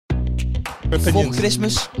Fuck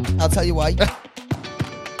Christmas. I'll tell you why.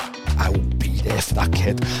 I will be there for that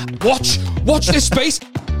kid. Watch this space.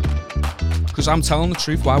 Because I'm telling the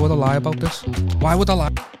truth. Why would I lie about this? Why would I lie?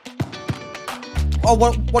 Oh,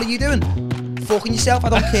 what are you doing? Fucking yourself, I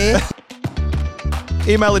don't care.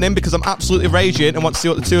 Emailing in because I'm absolutely raging and want to see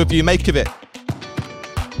what the two of you make of it.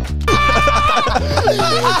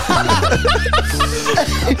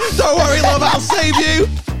 Don't worry, love, I'll save you.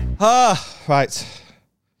 Right.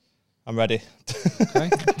 I'm ready. Okay.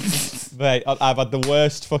 Mate, I've had the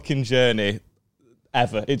worst fucking journey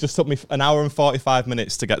ever. It just took me an hour and 45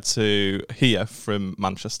 minutes to get to here from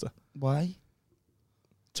Manchester. Why?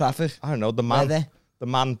 Traffic. I don't know, the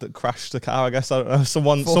man that crashed the car, I guess. I don't know.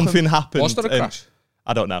 Fuck Something happened. Was there a crash?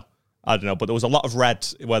 I don't know, but there was a lot of red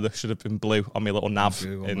where there should have been blue on my little nav.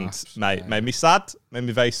 Google And Maps, mate, made me sad, made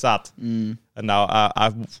me very sad. And now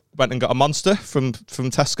I went and got a Monster from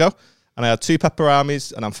Tesco. And I had 2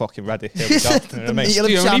 pepperonis, and I'm fucking ready. Here we go. You know what I mean? Meal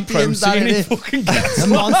of champions, that is fucking gets. a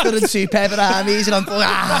monster and 2 pepperonis,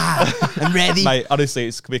 and I'm ready. Mate, honestly,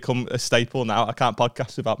 it's become a staple now. I can't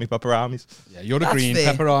podcast without me pepperonis. Yeah, you're a That's green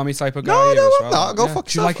fair. pepperoni type of guy. No, here no, as I'm well. not. Go Yeah. fuck Do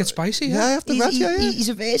you yourself. like it spicy? Yeah, I have to red, yeah. He's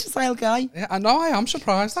a versatile guy. Yeah, I know. I am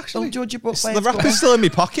surprised, actually. Don't judge your book by The its wrapper's cover. still in my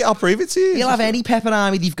pocket. I'll prove it to you. He'll have any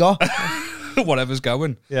pepperoni they've got. Whatever's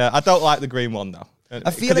going. Yeah, I don't like the green one, though. I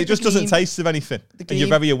feel Because like it just the doesn't green- taste of anything. the And you're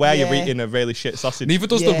green- very aware you're yeah. eating a really shit sausage. Neither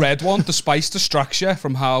does Yeah. the red one. The spice distracts you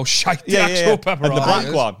from how shite the actual pepperoni And the black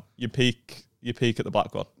is. one, you peak at the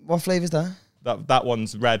black one. What flavour's that? That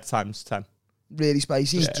one's red times 10. Really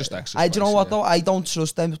spicy. Just extra Do you know spicy, what yeah. though? I don't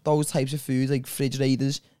trust those types of foods like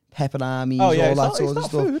refrigerators, pepperonis, Oh, yeah, all it's that not- sort it's of not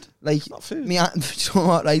stuff. food. Like, It's not food. do you know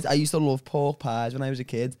what? Right, I used to love pork pies when I was a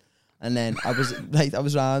kid. And then I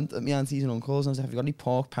was round at my aunties and uncles, and I was like, "Have you got any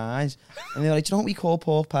pork pies?" And they were like, "Do you know what we call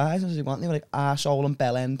pork pies?" And I was like, "What?" And they were like, "Arsehole and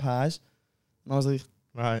bell end pies." And I was like,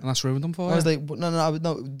 Right. And that's ruined them for you. I was like,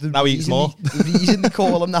 no. The Now he eats reason more. The reason they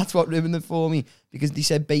call them that's what ruined it for me, because they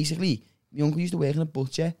said basically, my uncle used to work in a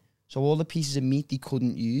butcher, so all the pieces of meat they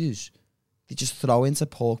couldn't use, they just throw into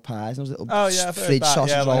pork pies. And those little Oh, yeah, I've heard fridge that, sausage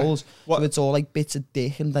yeah, like, rolls. what- So it's all like bits of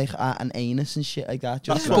dick and like and anus and shit like that.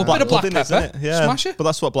 That's Just what a black bit of black pudding is, pepper. isn't it? Yeah. Smash it. But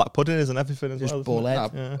that's what black pudding is and everything as just well.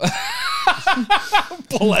 bullet. Yeah.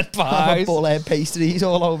 bullet pies. Bullet pastries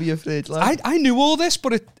all over your fridge. Like. I knew all this,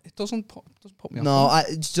 but it doesn't put me off. No,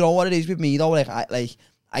 do you know what it is with me though?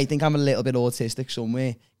 I think I'm a little bit autistic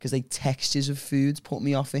somewhere, because like textures of foods put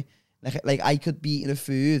me off it. Like I could be eating a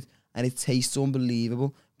food and it tastes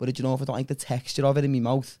unbelievable, but do you know, if I don't like the texture of it in my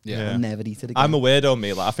mouth, Yeah. I'll never eat it again. I'm a weirdo,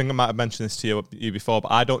 me. Like, I think I might have mentioned this to you before,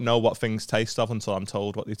 but I don't know what things taste of until I'm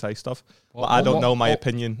told what they taste of. Like, I don't know my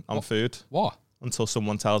opinion on food What? until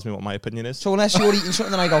someone tells me what my opinion is. So unless you're eating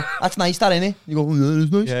something and I go, "That's nice, that, innit?" You go, "Yeah,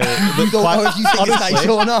 it's nice." Yeah, You don't know if you think it's nice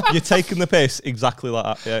or not. You're taking the piss exactly like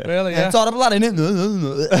that. Yeah. Really? Yeah. Yeah. It's horrible, that,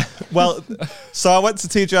 innit? Well, so I went to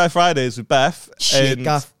TGI Fridays with Beth, Shit, and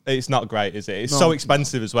Gaff. it's not great, is it? It's No. so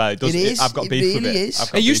expensive as well. It does. It is. I've got It beef with really it. is.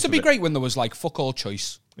 I've got It used to beef be with great when there was like fuck all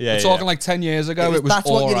choice. Yeah, We're yeah, talking yeah. like 10 years ago. It was That's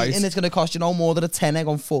what all you're right. eating. It's going to cost you no more than a tenner.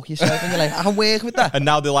 Go and fuck yourself. And you're like, I can work with that. And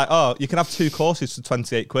now they're like, oh, you can have 2 courses for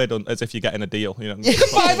 28 quid, as if you're getting a deal. You know. You can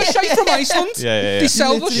buy the shite from Iceland. Yeah. They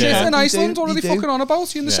sell the Literally, shit yeah. in They Iceland. do, What are they they do. fucking on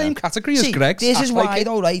about? You're in the Yeah. same category as See, Greg's. this Act is like why, it.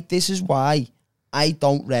 though, right? This is why I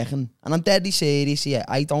don't reckon, and I'm deadly serious here,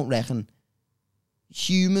 I don't reckon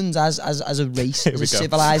humans as a race, Here as we a go.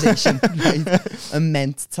 civilization, right, are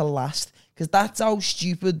meant to last. Because that's how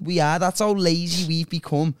stupid we are. That's how lazy we've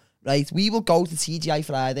become, right? We will go to TGI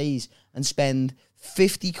Fridays and spend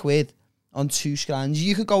 50 quid on 2 scrans.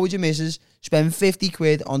 You could go with your missus, spend 50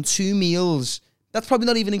 quid on 2 meals. That's probably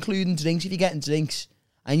not even including drinks if you're getting drinks.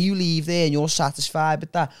 And you leave there and you're satisfied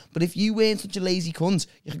with that. But if you weren't such a lazy cunt,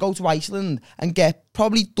 you could go to Iceland and get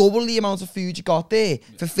probably double the amount of food you got there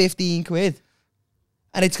for 15 quid.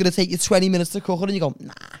 And it's going to take you 20 minutes to cook it, and you go,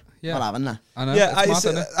 nah, not having that. I know. Yeah, it's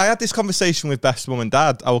mad, innit? I had this conversation with Beth's mum and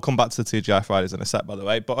dad. I will come back to the TGI Fridays in a sec, by the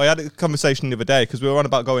way. But I had a conversation the other day because we were on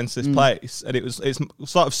about going to this place, and it's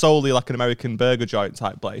sort of solely like an American burger joint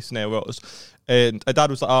type place near us. And her dad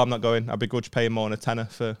was like, "Oh, I'm not going. I'd begrudge paying more than a tenner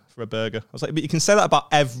for a burger." I was like, "But you can say that about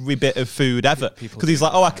every bit of food ever." Because he's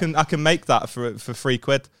like, "Oh, I can make that for 3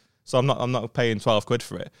 quid, so I'm not paying 12 quid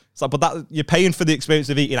for it." It's like, but that you're paying for the experience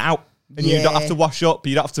of eating out, and you don't have to wash up,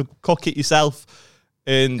 you don't have to cook it yourself.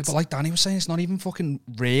 And Yeah, but like Danny was saying, it's not even fucking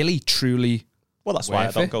really, truly. well, that's why I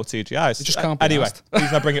worth don't it. go to TGI's. It just can't be Anyway, asked. the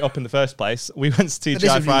reason I bring it up in the first place, we went to is a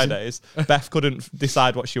TGI reason. Fridays. Beth couldn't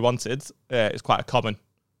decide what she wanted. It's quite a common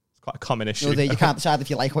issue. You can't decide if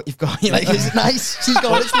you like what you've got. You're like, is it nice? She's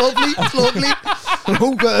going, it's lovely, it's lovely.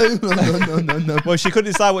 Okay. No. Well, she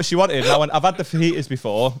couldn't decide what she wanted. Now, I've had the fajitas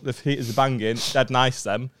before. The fajitas are banging. Dead nice,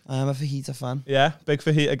 them. I am a fajita fan. Yeah, big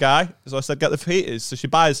fajita guy. So I said, get the fajitas. So she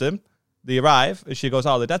buys them. They arrive, and she goes,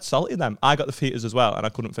 oh, they're dead salty, them. I got the fajitas as well, and I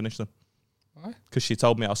couldn't finish them. Why? Because she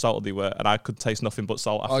told me how salty they were, and I could taste nothing but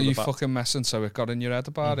salt after Oh, the you fact. fucking messing, so it got in your head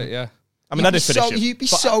about it, yeah. I mean, I did finish it. You'd be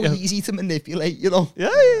but, so yeah. easy to manipulate, you know?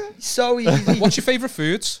 Yeah. So easy. What's your favourite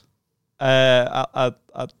foods? I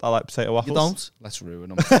like potato waffles. You don't? Let's ruin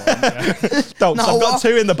them. Yeah. Don't. No, I've got what?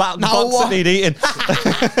 two in the back No, box what? that need eating.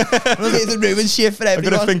 Look at the ruin shit for I'm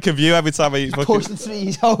everyone. going to think of you every time I eat Push fucking... the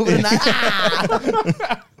trees over the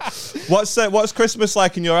night. What's Christmas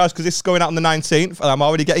like in your house? Because this is going out on the 19th, and I'm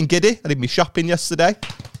already getting giddy. I did my shopping yesterday.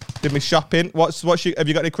 Have you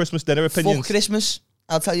got any Christmas dinner opinions? Fuck Christmas.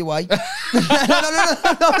 I'll tell you why. No,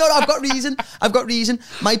 I've got reason.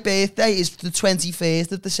 My birthday is the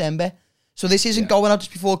 21st of December. So this isn't going out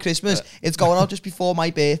just before Christmas. It's going out just before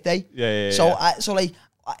my birthday. Yeah. So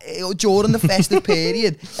during the festive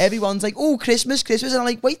period, everyone's like, "Oh, Christmas," and I'm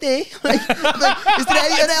like, "Wait there, like, is there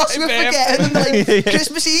anything else we're forgetting?" And they're like,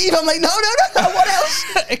 "Christmas Eve." I'm like, "No, what else?"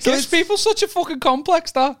 It gives people such a fucking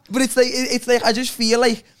complex, that. But it's like I just feel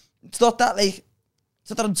like it's not that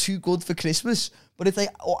I'm too good for Christmas, but it's like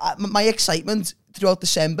my excitement throughout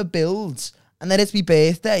December builds, and then it's my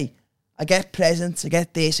birthday. I get presents, I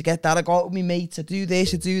get this, I get that, I go out with my mates, I do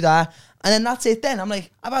this, I do that, and then that's it. Then I'm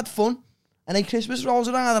like, I've had fun, and then Christmas rolls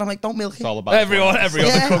around, and I'm like, don't milk it. It's all about Everyone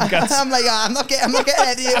cunt gets. I'm like, I'm not getting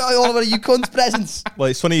all of you cunt presents. Well,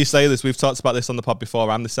 it's funny you say this. We've talked about this on the pod before.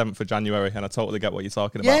 I'm the 7th of January, and I totally get what you're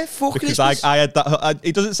talking about. Yeah, fuck because Christmas. I had that.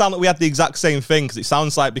 It doesn't sound like we had the exact same thing, because it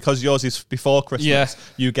sounds like because yours is before Christmas,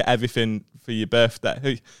 you get everything for your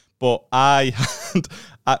birthday. But I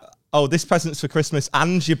had. This present's for Christmas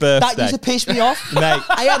and your birthday. That used to piss me off. Mate.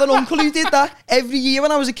 I had an uncle who did that every year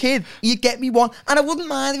when I was a kid. He'd get me one, and I wouldn't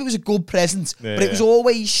mind if it was a good present, but it was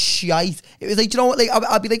always shite. It was like, do you know what? Like,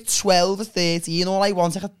 I'd be like 12 or 13, all I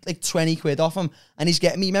want, I got like 20 quid off him, and he's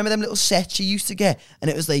getting me. Remember them little sets you used to get, and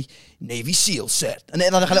it was like Navy SEAL set, and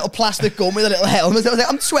then like a little plastic gun with a little helmet. I was like,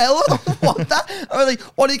 I'm 12, I don't want that. I was like,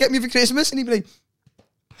 what do you get me for Christmas? And he'd be like,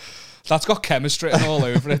 That's got chemistry written all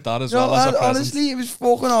over it, that as well. As a present. honestly, it was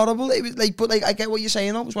fucking horrible. It was like, but like, I get what you're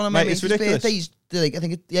saying. Though. It was one of my mates' birthdays. Like, I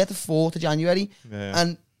think the 4th of January,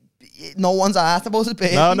 and no one's asked about his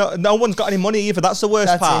birthday. No one's got any money either. That's the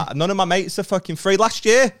worst part. None of my mates are fucking free. Last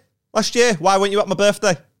year, why weren't you at my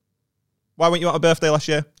birthday? Why weren't you at my birthday last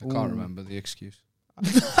year? I can't remember the excuse.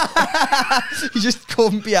 He just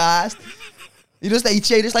couldn't be asked. He just hates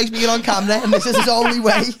you. He just likes being on camera, and this is his only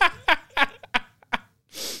way.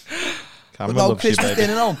 But no, Christmas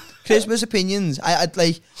dinner, no. Christmas opinions. I'd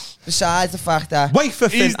like, besides the fact that... Wait for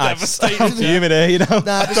He's Finn. devastated. I'm fuming here, you know.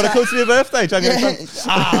 Nah, Got to come to your birthday, January. What was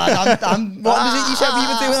it you said we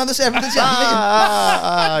were doing on the 7th of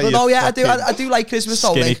January? But no, I do like Christmas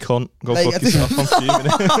though. Skinny Like, cunt. Go like, fuck yourself. I'm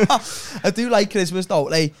fuming. I do like Christmas though.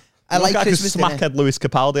 Like, I like Christmas dinner. Smackhead Lewis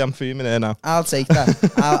Capaldi. I'm fuming here now. I'll take that.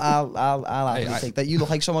 I'll actually take that. You look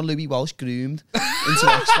like someone Louis Walsh groomed into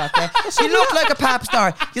X Factor. You look like a pop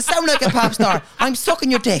star. You sound like a pop star. I'm sucking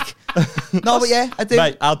your dick. No, but yeah, I do.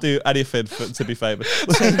 Mate, I'll do anything to be famous.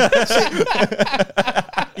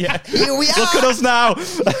 Yeah. Here we are. Look at us now.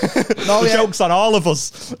 The joke's on all of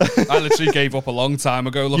us. I literally gave up a long time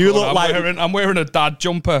ago. Look, You what look I'm like- wearing. I'm wearing a dad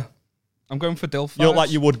jumper. I'm going for Dilf. You look like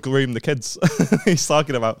you would groom the kids. He's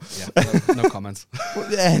talking about. Yeah, no comments. But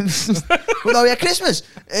no, yeah, Christmas.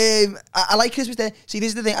 I like Christmas dinner. See, this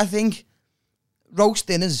is the thing. I think roast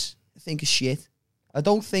dinners, is shit. I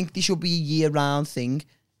don't think they should be a year-round thing.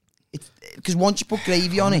 Because once you put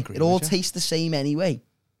gravy on it, it all tastes the same anyway.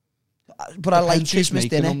 But I like Christmas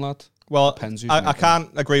dinner. Them, lad. Well, Depends who's I making can't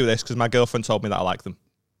agree with this because my girlfriend told me that I like them.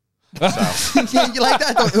 You like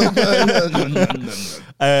that?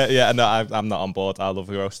 I'm not on board. I love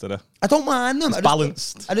a roast dinner. I don't mind them. It's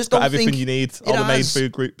balanced. I just Got don't everything think you need. All the main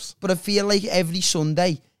food groups. But I feel like every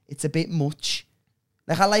Sunday it's a bit much.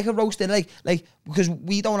 Like I like a roast dinner, like because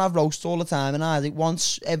we don't have roasts all the time, and I like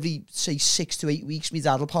once every say 6 to 8 weeks, my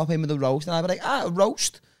dad will pop in with a roast, and I'll be like, a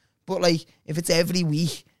roast. But like if it's every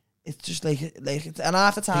week, it's just like and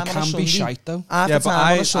half the time They on a can Sunday, be shite though. half the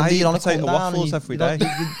time on a Sunday you're on a come potato down waffles every day.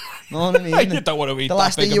 You know what I mean? You don't want to eat The that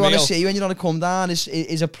last big thing a you want to meal. see when you're on a come down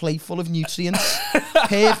is a plate full of nutrients,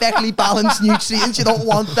 perfectly balanced nutrients. You don't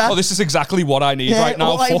want that. Oh, this is exactly what I need right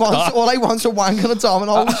now. Fuck that. All I want's a wank and a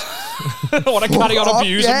Domino's. I want to carry on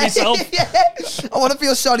abusing myself. I want to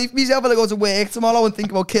feel sorry for myself when I go to work tomorrow and think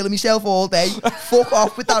about killing myself all day. Fuck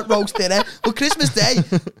off with that roast dinner. But Christmas Day,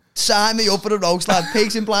 sign me up for a roast, lad.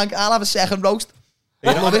 Pigs in blank. I'll have a second roast.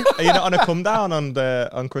 Are you not on a come down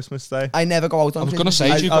on Christmas Day? I never go out on I was Christmas going to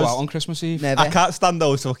say, Eve. do you go out on Christmas Eve? Never. I can't stand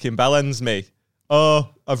those fucking bellends, me. Oh,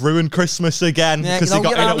 I've ruined Christmas again Yeah, because you he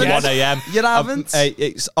got know, in you at 1 a.m. You haven't.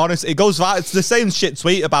 It's honest. It goes viral. It's the same shit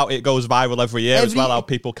tweet about it goes viral every year as well. How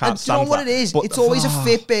people can't stand do you know what that. it is? But- It's always a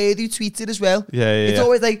fit bird who tweets it as well. Yeah, It's yeah.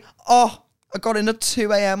 always like, oh, I got in at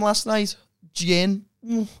 2 a.m. last night. Gin.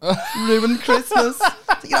 Ruined Christmas.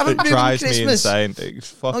 You haven't It ruined drives me Christmas. insane. It's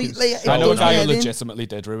fucking. like, I know a does guy my who head in. legitimately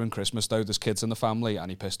did ruin Christmas though. There's kids in the family and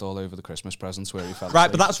he pissed all over the Christmas presents where he felt Right,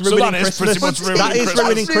 but that's ruining that is Christmas. pretty much ruining That is Christmas.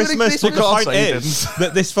 ruining That's ruining Christmas. But the Christmas. point Can't say he is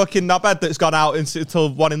that this fucking knobhead that's gone out until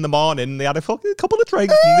 1 in the morning, they had a fucking couple of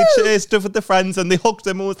drinks and they cheered stuff with their friends and they hugged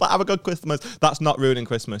him and was like, "Have a good Christmas." That's not ruining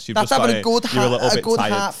Christmas. You've That's just having got a good, you're a little bit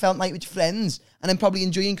tired. heartfelt night with your friends, and then probably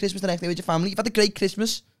enjoying Christmas the next day with your family. You've had a great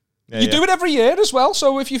Christmas. Yeah, You yeah. do it every year as well,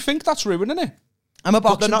 so if you think that's ruining it, I'm a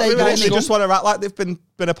But they're Boxing not Day ruining guy. it. They mate. just want to act like they've been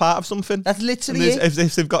a part of something. That's And literally it.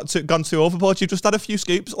 if they've gone too overboard, you've just had a few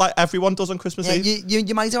scoops like everyone does on Christmas Yeah, Eve.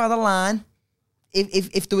 you might have had a line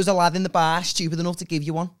if there was a lad in the bar stupid enough to give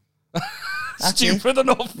you one. That's it. stupid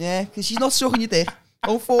enough. Yeah, because she's not sucking your dick.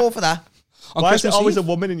 Don't fall for that. On Why Christmas is it always Eve, a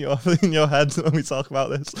woman in your head when we talk about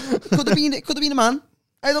this? Could have been a man.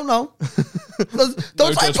 I don't know.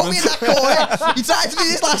 Don't try to put me in that corner. You tried to do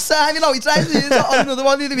this last time, you know. You tried to do this on another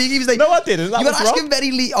one the other week. He was like, No, I didn't. That you were was asking Rob.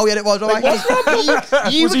 very oh yeah, it was Rob.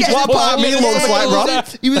 You Was were he getting what part of me looks like Rob?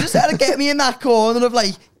 He was just trying to get me in that corner of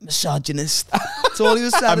like misogynist. That's all he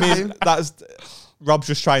was I trying to mean, do. that's Rob's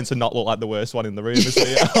just trying to not look like the worst one in the room, isn't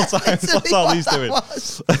he? At all times. That's all he's doing.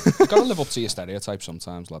 you got to live up to your stereotype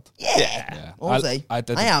sometimes, lad. Yeah. Yeah. All day. I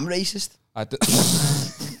did. I am racist. I did.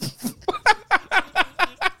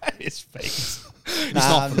 His face. He's Nah,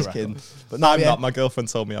 not I'm for the just record. kidding. But no, I'm yeah. not. My girlfriend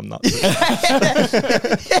told me I'm not. You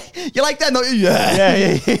like that, don't you?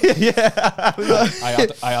 Yeah.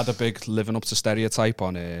 I had a big living up to stereotype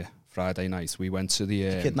on Friday night. We went to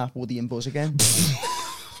the Kidnap Woody and Buzz again.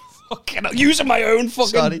 fucking using my own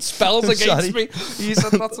fucking Sorry. spells I'm against sorry. me. You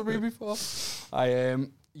said that to me before.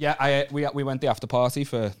 We went the after party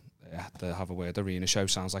for the Have a Word Arena show.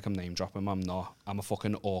 Sounds like I'm name dropping. I'm not. I'm a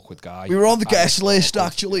fucking awkward guy. We were on the I'm guest list, awkward,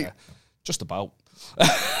 actually. yeah. Just about.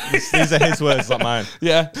 These are his words, not mine.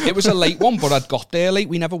 Yeah, it was a late one, but I'd got there late.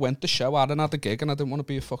 We never went to show. I hadn't had a gig, and I didn't want to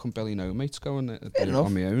be a fucking Billy No mate to go and do it enough.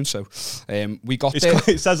 on my own. So we got there.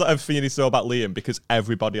 It says that everything you need to know about Liam because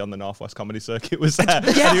everybody on the Northwest Comedy Circuit was there. Yeah.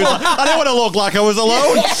 And he was like, I didn't want to look like I was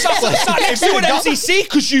alone. Sat next to an MCC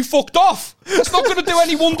because you fucked off. It's not going to do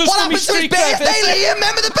any wonders What for me. happened to his birthday, Liam?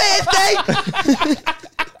 Remember the birthday?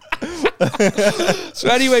 So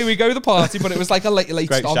anyway, we go to the party, but it was like a late Great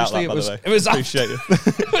shout, obviously, that, by the way. it was Appreciate you.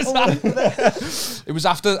 it was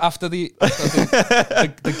after the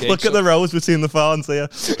gig. Look at the rows between the phones here.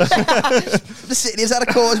 The city has had a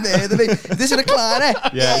cause, mate. Is this a recliner?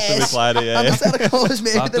 Yeah, it's a recliner, yeah, I'm yeah. just had a cause,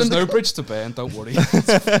 mate. There's no bridge to burn. Don't worry,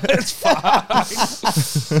 it's fine.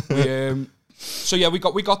 So yeah, we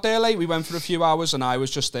got there late. We went for a few hours, and I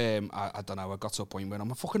was just I don't know. I got to a point where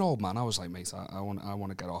I'm a fucking old man. I was like, mate, I want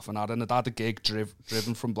to get off. And I'd had a gig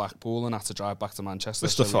driven from Blackpool, and had to drive back to Manchester.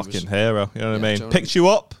 Just a So he fucking was- hero. You know what I Yeah, mean? Joe- Picked you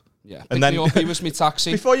up. Yeah, And picked then- me up. He was me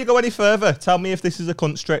taxi. Before you go any further, tell me if this is a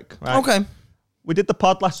cunt trick. Right? Okay. We did the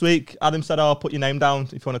pod last week. Adam said, "Oh, put your name down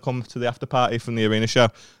if you want to come to the after party from the arena show."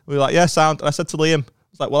 We were like, "Yeah, sound." And I said to Liam, "I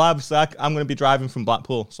was like, well, obviously I'm going to be driving from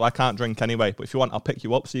Blackpool, so I can't drink anyway. But if you want, I'll pick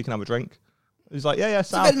you up so you can have a drink." He's like, yeah,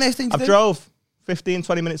 sound. very nice thing to I do. drove 15,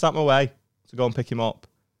 20 minutes out my way to go and pick him up.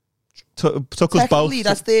 Took us both. Technically,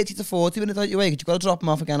 that's 30 to 40 minutes out your way, because you've got to drop them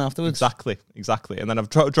off again afterwards. Exactly. And then I've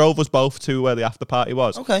drove us both to where the after party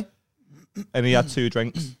was. Okay. And he had 2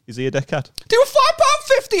 drinks. Is he a dickhead? They were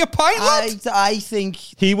 £5.50 a pint, lad. I think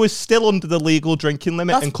He was still under the legal drinking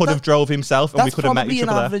limit and could have drove himself, and we that's could have met probably each an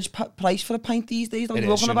other there. average price for a pint these days. Don't It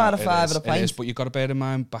you is, looking you about know, a five it at a is, pint? It is, but you got to bear in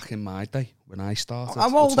mind, back in my day when I started.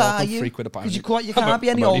 How old we're are talking you? 3 quid a pint. Because you can't be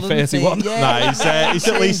any I'm only older than 31. 30. Yeah, Nah, he's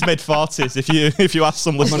at least mid-40s if you ask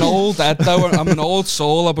some I'm an listeners. old head though. I'm an old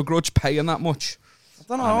soul. I begrudge paying that much. I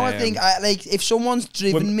don't know. I think like if someone's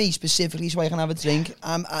driven me specifically so I can have a drink,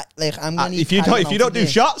 I'm gonna need. If you don't do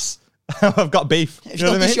shots, I've got beef. If you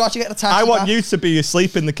don't do shots, you get a taxi. I want back. you to be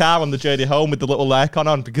asleep in the car on the journey home with the little aircon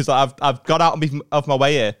on because I've got out of my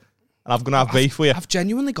way here and I'm gonna have beef with you. I've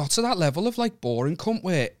genuinely got to that level of like boring cunt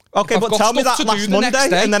where. Okay, if I've but got tell me stuff that to last do the Monday next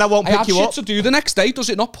day, and then I won't pick had you shit up. to do the next day. Does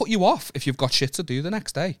it not put you off if you've got shit to do the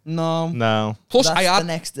next day? No. Plus, That's the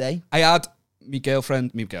next day. I had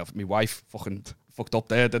my wife fucking fucked up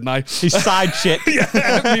there, didn't I? His side chick. Me Got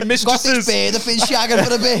this mistresses. beard up in shagging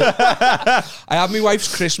for a bit. I had my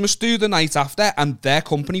wife's Christmas do the night after, and their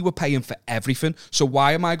company were paying for everything. So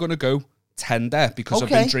why am I going to go tender because I've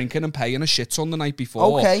Okay. been drinking and paying a shit ton the night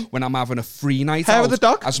before. Okay. When I'm having a free night Hair out, of the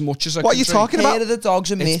dog? as much as I What can are you drink. talking about? Hair of the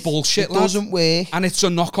dog's a myth. It's bullshit, It lad. doesn't work. And it's a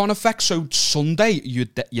knock-on effect. So Sunday, you're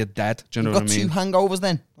dead. Do you know You've what I got mean? 2 hangovers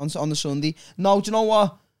then on the Sunday. No, do you know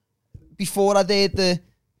what? Before I did the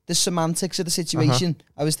semantics of the situation,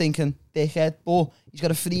 I was thinking, dickhead, but he's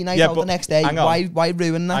got a free night out but the next day. hang on. Why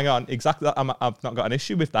ruin that? Hang on, exactly. I've not got an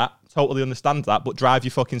issue with that. Totally understand that, but drive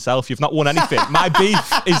your fucking self. You've not won anything. My beef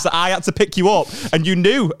is that I had to pick you up, and you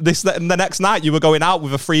knew the next night you were going out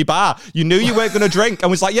with a free bar. You knew you weren't going to drink, and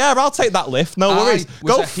was like, "Yeah, I'll take that lift. No worries.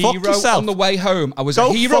 Was Go a fuck hero yourself." on the way home. I was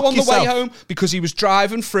Go a hero fuck on the way yourself. home because he was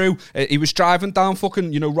driving through. He was driving down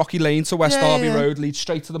fucking Rocky Lane to West Derby yeah. Road, leads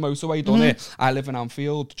straight to the motorway. Done it. I live in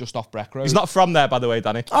Anfield, just off Breck Road. He's not from there, by the way,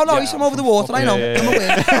 Danny. Oh no, Yeah, he's from over the water. I know. yeah, I'm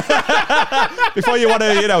aware. Before you want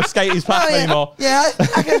to, skate his path Oh, yeah. anymore. Yeah,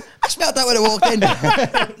 I smelled that when I walked in.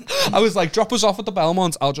 I was like, drop us off at the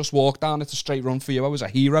Belmont. I'll just walk down. It's a straight run for you. I was a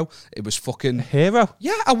hero. It was fucking. Hero.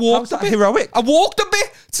 Yeah, I walked How's a that bit. heroic? I walked a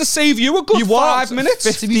bit to save you a good You 5 walked minutes.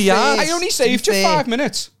 50 be fair, yards. I only to saved be you fair, 5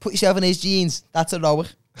 minutes. Put yourself in his jeans. That's heroic.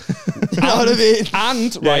 You know what I mean?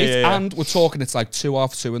 And Yeah, right, yeah. and we're talking. It's like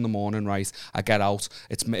 2:30 in the morning. Right, I get out.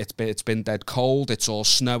 It's been dead cold. It's all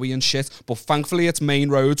snowy and shit. But thankfully, it's main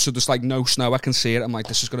road, so there's like no snow. I can see it. I'm like,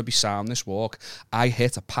 this is gonna be sound. This walk. I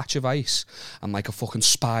hit a patch of ice, and like a fucking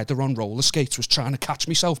spider on roller skates was trying to catch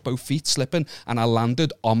myself, both feet slipping, and I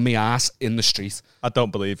landed on my ass in the street. I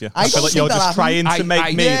don't believe you. I I feel don't like you're think that just trying happened. to make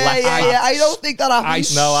I- me Yeah, laugh. Yeah. I don't think that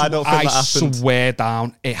happened. No, I don't think I that happened. swear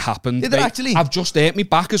down, it happened. Did it mate. actually? I've just hurt me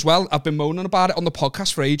back as well. I've been moaning about it on the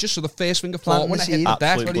podcast for ages. So the first thing I thought Planting when the I hit seed. the deck,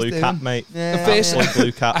 Absolute what he's blue doing. cat, mate. Yeah, the first Absolute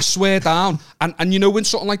blue cat. I swear down. And you know when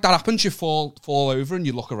something like that happens, you fall over and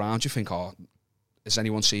you look around, you think, oh, has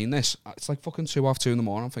anyone seen this? It's like fucking 2:30 in the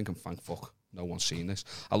morning. I'm thinking, thank fuck, no one's seen this.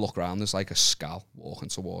 I look around, there's like a scal walking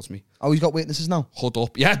towards me. Oh, he's got witnesses now. Hood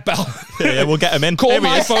up. Yeah, Bell. Yeah, we'll get him in. Call Here he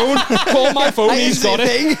my is. phone. Call my phone. He's got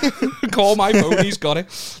it. it. Call my phone. He's got it.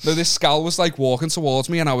 No, this scal was like walking towards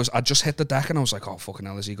me, and I just hit the deck, and I was like, oh fucking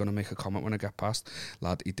hell, is he gonna make a comment when I get past?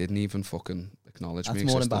 Lad, he didn't even fucking acknowledge That's me.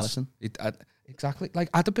 more existence. embarrassing. Exactly. Like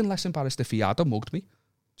I'd have been less embarrassed if he had mugged me.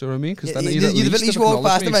 Do you know what I mean? Because then You'd he'd have at least have walked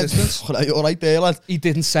past acknowledged him me and existence. all right there, lad. He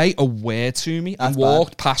didn't say a word to me That's and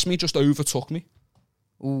walked past me, just overtook me.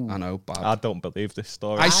 Ooh. I know, bad. I don't believe this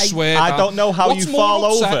story. I swear. I that- don't know how What's you more fall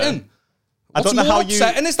over. upsetting? I don't know What's how more you.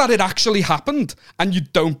 upsetting is that it actually happened and you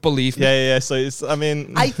don't believe me. Yeah. So it's. I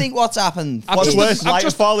mean, I think what's happened. I've what's just- worse, I've lying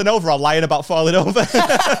just- falling over or lying about falling over?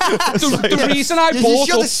 The reason I You brought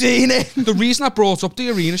should up have seen it. the reason I brought up the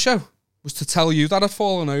arena show was to tell you that I'd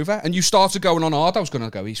fallen over, and you started going on hard. I was going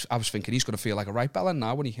to go. I was thinking he's going to feel like a right bellend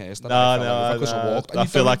now when he hears that I fell over because I walked. And I you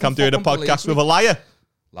feel don't like I'm even doing a fucking podcast believe with a liar. me.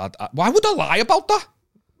 Lad. Why would I lie about that?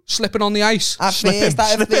 Slipping on the ice. At Slip him, first,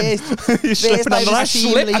 at slip him. first. You're slipping on the I ice.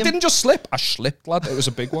 seen Slip. I Liam. didn't just slip. I slipped, lad. It was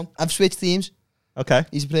a big one. I've switched teams. Okay,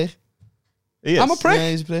 He's a prick. he is. I'm a prick. Yeah,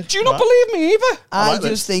 he's a prick. Do you not Right. believe me either? I like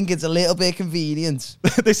just this. think it's a little bit convenient.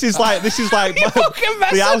 This is like You fucking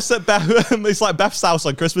mess the up. house at Beth. It's like Beth's house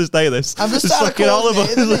on Christmas Day. This. I'm just It's trying to fucking all of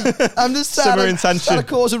cause us. I'm just Simmering trying tension. to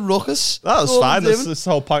cause a ruckus. That was All fine. I'm That's doing. the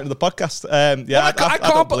whole point of the podcast. Yeah, Well, I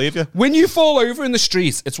don't believe you. When you fall over in the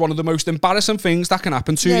street, it's one of the most embarrassing things that can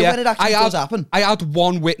happen to Yeah, you. when it actually does happen. I had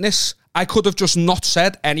one witness. I could have just not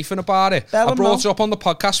said anything about it. Tell I him brought no. it up on the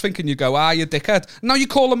podcast thinking you go, you dickhead. Now you're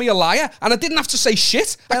calling me a liar, and I didn't have to say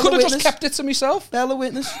shit. I Tell could the have just witness. kept it to myself. Bella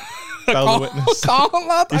witness. Bell the witness. I can't,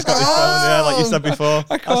 lad. I He's got his can't. phone, yeah, like you said before.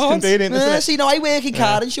 That's can't. convenient, isn't it? See, no, I work in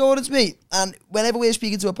car insurance, mate. And whenever we're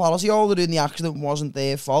speaking to a policyholder and the accident wasn't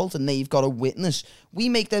their fault and they've got a witness, we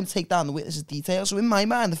make them take down the witness's details. So in my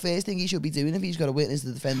mind, the first thing he should be doing if he's got a witness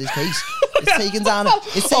to defend his case is taking down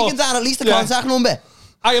at least a Yeah. contact number.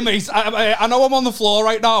 Mate, I know I'm on the floor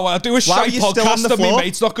right now. I do a Why shy are you still on podcast the and my floor?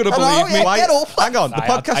 mate's not going to I know, believe me. yeah. Get up. Hang on, the I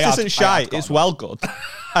had- podcast I had- isn't I shy. had It's got well good.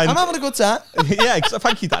 And I'm having a good time. yeah,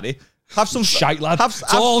 thank you, Daddy. Have some Shite, lad. Have,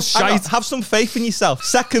 It's all hang on, shite. have some faith in yourself.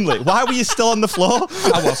 Secondly, why were you still on the floor?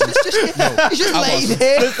 I wasn't. He's just I laid wasn't.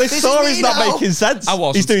 here. This story's is me not now. making sense. I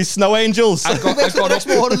wasn't. He's doing snow angels. I got, We I went to the got next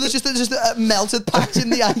up. morning, there's just a melted patch in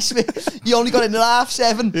the ice. You only got in at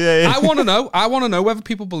 7:30. yeah. I want to know whether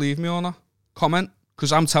people believe me or not. Comment,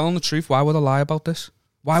 because I'm telling the truth. Why would I lie about this?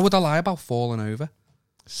 Why would I lie about falling over?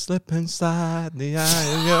 Slip inside the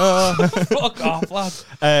eye of your... Fuck off,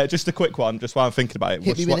 lad. Just a quick one, just while I'm thinking about it.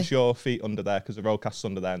 Hit me with What's it. your feet under there? Because the roadcast's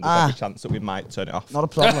under there, and there's every chance that we might turn it off. Not a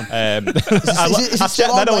problem. I is it I still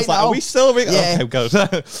checked on then, I was right like, now? are we still... Yeah. Okay, good.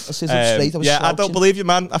 sit up straight, I was yeah, I don't slouching. believe you,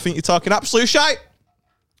 man. I think you're talking absolute shite.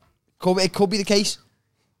 It could be the case.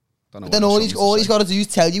 Don't know. Then all he's got to do is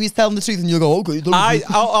tell you he's telling the truth, and you go, okay.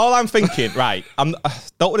 All I'm thinking, right? Don't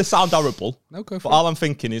want to sound horrible. No, go for but it. all I'm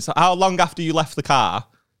thinking is, how long after you left the car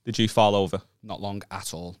did you fall over? Not long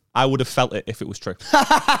at all. I would have felt it if it was true.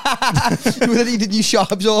 You would have needed new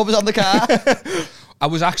shock absorbers on the car. I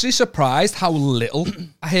was actually surprised how little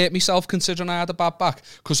I hurt myself considering I had a bad back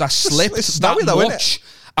because I slipped It's that snowy though, isn't much.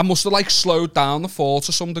 I must have like slowed down the fall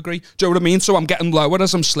to some degree. Do you know what I mean? So I'm getting lower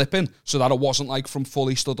as I'm slipping so that I wasn't like from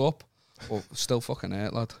fully stood up. But still fucking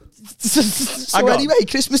hurt, lad. So anyway,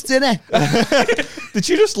 Christmas dinner. Did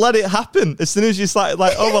you just let it happen as soon as you started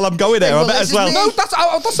like, oh well, I'm going there, I might as well. No, that's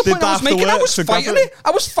the Did point I was that have to making. I work was to grab fighting it? it.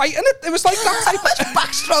 I was fighting it. It was like that type of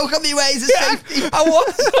Backstroke on the ways of safety. I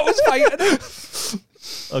was fighting it.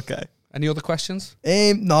 Okay. Any other questions?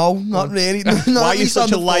 No, not really. Not Why are at you least on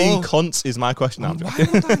such a the lying floor. cunt? Is my question. I'm Why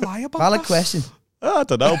joking. would I lie about Valid that? question. I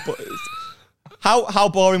don't know, but how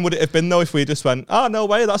boring would it have been though if we just went, oh no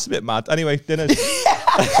way, that's a bit mad. Anyway, dinners.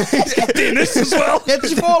 Dinners as well. Yeah,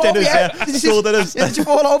 did you fall over? Dinners, Yeah. yeah. School dinners. Yeah, did you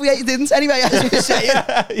fall over? Yeah, you didn't. Anyway, as you were saying.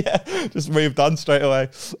 Yeah, just moved on straight away.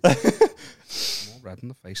 I'm all red in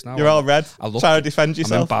the face now. You're all red. I look, Trying to defend I'm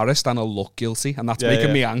yourself. embarrassed and I look guilty, and that's Yeah, making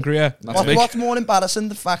yeah. me angrier. That's making What's more embarrassing,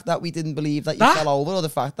 the fact that we didn't believe that you fell over, or the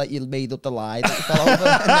fact that you made up the lie that you fell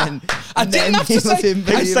over? And then didn't have to people say- didn't Him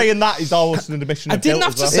believe it. saying that is almost an admission I of didn't guilt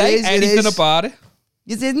have to as well. It say is, it anything is. about it.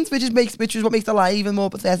 You didn't, which is what makes the lie even more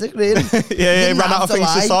pathetic, really. Yeah, didn't ran have out of to things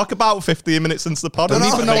lie. to talk about 15 minutes into the pod. I and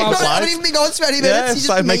don't even know. know I how to haven't lie. even been going 20 minutes. Yeah, You just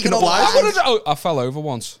started making making up up lies. lies. I fell over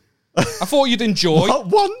once. I thought you'd enjoy. Not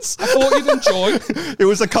once. I thought you'd enjoy. It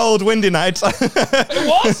was a cold, windy night. It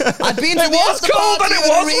was. I'd been to It the was after cold party and it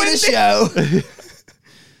of was the arena show.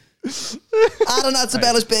 I don't know to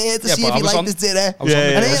Bella's beer to Yeah, see but if I you was liked on- his dinner. I was on the-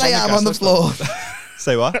 Yeah, And yeah, here I am on the guest list, floor.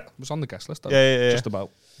 Say what? I was on the guest list. Though. Yeah. Just about.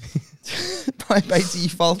 by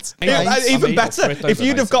default. Yeah, Right. I Even made up for better, it if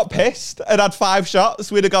you'd overnight. have got pissed and had 5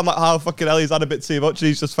 shots, we'd have gone like, oh, fucking hell, he's had a bit too much and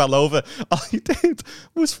he's just fell over. All you did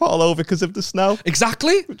was fall over because of the snow,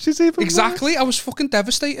 Exactly. which is even Exactly. I was fucking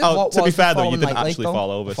devastated. worse. Oh, What to be was the fair though, you following didn't night like, actually though?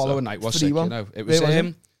 fall over. The following so. night was Free sick, one. you know. It was Where was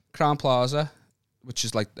it? Crown Plaza, which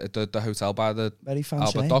is like the hotel by the Very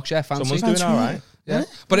fancy. Albert Docks. Yeah, fancy. Someone's doing all right. Yeah,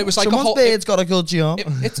 but it was like Someone's a whole. beard's got a good job.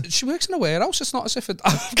 She works in a warehouse. It's not as if it.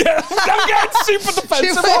 I'm getting super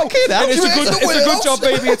defensive. fucking hell, It's she a good. works in a It's a good warehouse. job,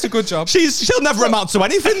 baby. It's a good job. She'll never amount to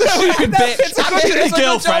anything, the stupid bitch. it's a good- it's a good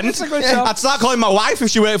Girlfriend. job, it's a good job. I'd start calling my wife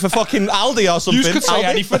if she worked for fucking Aldi or something. You could say Aldi.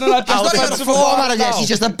 anything, and I'd She's not just even a floor manager, she's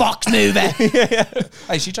just a box mover.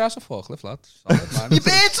 Hey, she drives a forklift, lad. Solid, man. Your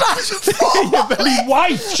beard drives a forklift.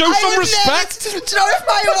 Wife, show some respect. Do you know if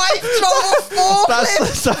my wife drove a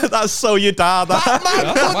forklift? That's so your dad.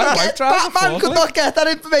 Batman could not get that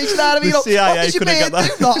information out of me. The What CIA does your couldn't beard get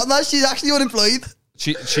that. do? Not unless she's actually unemployed.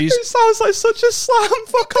 She's It sounds like such a slam.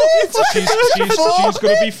 Fuck off, you fucking she's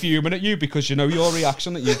going to be fuming at you because you know your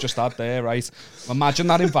reaction that you've just had there, right? Imagine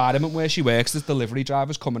that environment where she works. There's delivery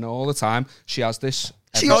drivers coming all the time. She has this.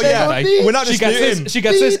 She every said, single "Oh, day. we're not She gets disputing. this. She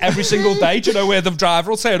gets this every single day. Do you know where the driver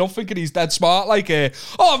will turn up thinking he's dead smart? Like, oh,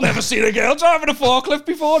 I've never seen a girl driving a forklift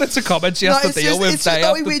before. It's a comment she has to deal with day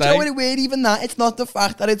after weird, day. you know what weird even that? It's not the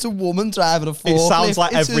fact that it's a woman driving a forklift. It sounds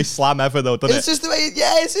like It's every just- slam ever, though, doesn't It's it? just the way,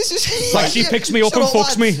 it's just Like she picks me up and Shut up,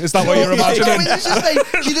 fucks me. lads. Is that what you're imagining? It's just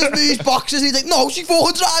like, she just moves boxes and he's like, no, she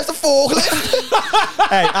fucking drives the forklift.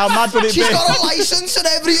 Hey, how mad would it She's be? got a license and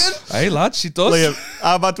everything. Hey, lad, she does. Liam,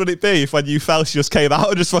 how mad would it be if when you fell, she just came out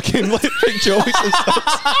and just fucking like picked you up and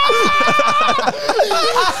stuff?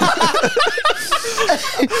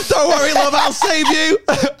 Don't worry, love, I'll save you.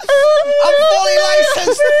 I'm fully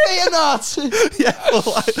licensed, fear not. Yeah, well,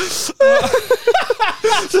 like,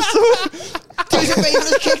 Do us a favour,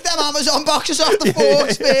 just kick them Amazon boxes off the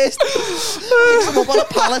forks first. Mix them up on a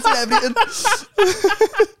pallet and everything.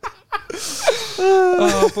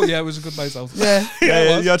 Oh, but yeah, it was a good night out. Yeah.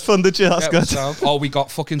 yeah, you had fun, did you? That's Yeah, it good. was sound. Oh, we got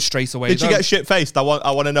fucking straight away. Did you though. get shit faced? I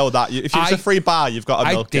want to know that. If it's a free bar, you've got to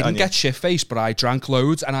I milk it. didn't get shit faced, but I drank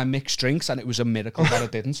loads and I mixed drinks, and it was a miracle that I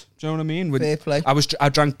didn't. Do you know what I mean? Fair play. I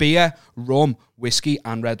drank beer, rum, whiskey,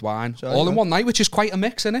 and red wine all in one night, which is quite a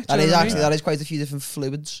mix, isn't it? That is actually, that is quite a few different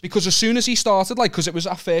fluids. Because as soon as he started, like, because it was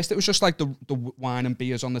at first, it was just like the wine and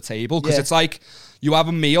beers on the table. Because it's like you have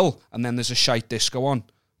a meal and then there's a shite disco on.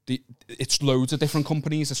 It's loads of different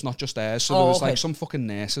companies. It's not just theirs. So there was like some fucking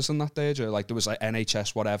nurses in that day. Like there was like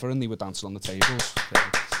NHS whatever, and they were dancing on the tables.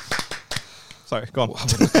 Sorry, go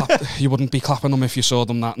on. You wouldn't be clapping them if you saw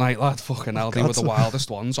them that night, lad. Fucking hell, they were the wildest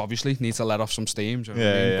ones. Obviously, need to let off some steam. Do you know what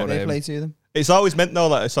I mean? Yeah. But, They play to them. It's always meant though,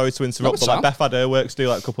 like, sorry to interrupt, No, but like Beth had her works do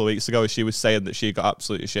like a couple of weeks ago, she was saying that she got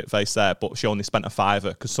absolutely shit-faced there, but she only spent a £5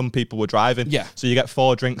 because some people were driving. Yeah. So you get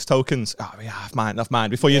 4 drinks tokens. Oh yeah, have mine.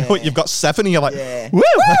 Before you know it, you've got 7 and you're like, woo!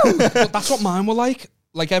 But that's what mine were like.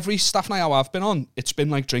 Like every staff night out I've been on, it's been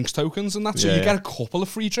like drinks tokens and that. So you get a couple of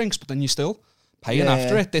free drinks, but then you're still paying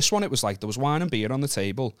after it. This one, it was like there was wine and beer on the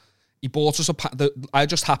table. He bought us I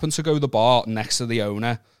just happened to go to the bar next to the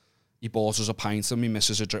owner. He bought us a pint and me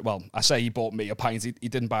missus a drink. Well, I say he bought me a pint. He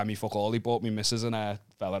didn't buy me fuck all. He bought me missus and a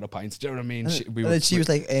fella a pint. Do you know what I mean? She was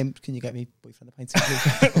like, can you get me boyfriend a pint?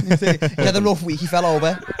 He had a rough week. He fell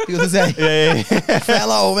over the other day.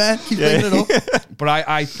 Fell over. Keep bringing it up. But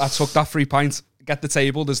I took that free pint. Get the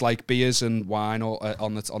table. There's like beers and wine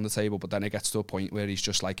on the table. But then it gets to a point where he's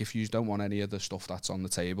just like, if you don't want any of the stuff that's on the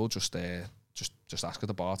table, just ask at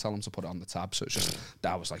the bar, tell them to put it on the tab. So it's just,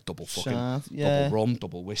 that was like double double rum,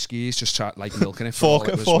 double whiskies, just like milking it for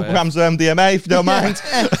 4 grams of MDMA, if you don't mind.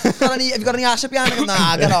 Have you got any ass up behind?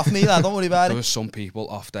 Nah, get off me, lad, don't worry about it. There was some people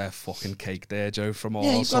off their fucking cake there, Joe, from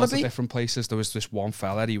all sorts of different places. There was this one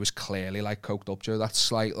fella, he was clearly like coked up, Joe, that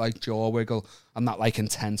slight like jaw wiggle and that like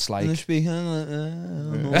intense like.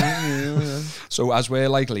 So as we're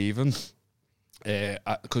like leaving,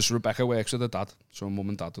 because Rebecca works with her dad, so mum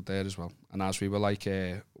and dad were there as well. And as we were like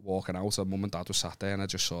walking out, her mum and dad were sat there, and I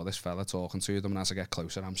just saw this fella talking to them. And as I get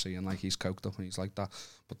closer, I'm seeing like he's coked up and he's like that.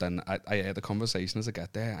 But then I hear the conversation as I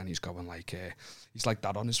get there, and he's going like, he's like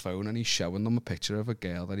that on his phone, and he's showing them a picture of a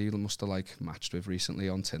girl that he must have like matched with recently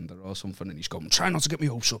on Tinder or something. And he's going, try not to get me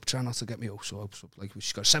hopes up, hopes up. Like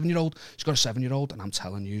she's got a 7-year-old, and I'm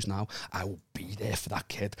telling you now, I will be there for that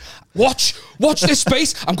kid. Watch this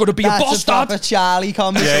space. I'm going to be a boss dad. Charlie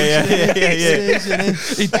conversation. Yeah.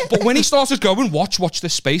 But when he started going, watch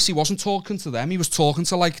this space, he wasn't talking to them. He was talking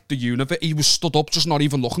to like the universe. He was stood up, just not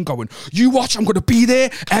even looking, going, you watch, I'm going to be there.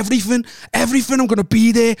 Everything, I'm going to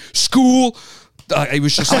be there. School. He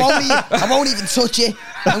was just like, I won't even touch it.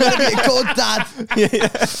 I'm going to be a good dad.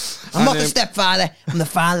 I'm not the stepfather. I'm the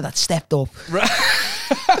father that stepped up.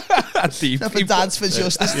 Deep. For Dads for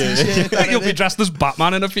Justice t-shirt. You'll be dressed as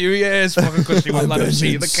Batman in a few years, because you won't let him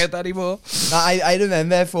see the kid anymore. I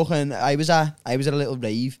remember fucking. I was at a little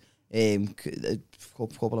rave a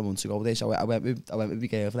couple of months ago. So I went with my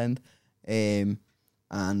girlfriend, and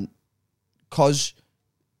cause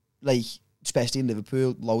like, especially in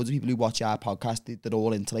Liverpool, loads of people who watch our podcast, they're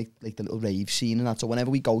all into like the little rave scene and that. So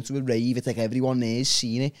whenever we go to a rave, it's like everyone there's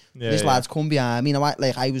seen it. This lad's come behind me, and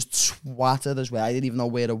I was twattered as well. I didn't even know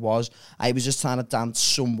where it was. I was just trying to dance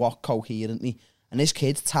somewhat coherently, and this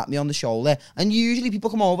kid tapped me on the shoulder. And usually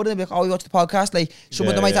people come over and they're like, "Oh, you watch the podcast?" Like some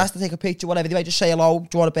of them might ask to take a picture, whatever. They might just say hello, do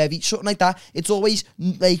you want a bevy, something like that. It's always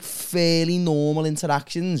like fairly normal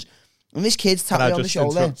interactions. And this kid's tapped me on the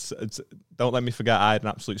shoulder. Don't let me forget, I had an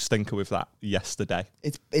absolute stinker with that yesterday.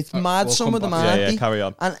 It's mad, some of them aren't they? Carry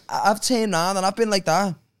on. And I've turned around and I've been like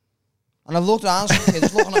that. And I've looked around, some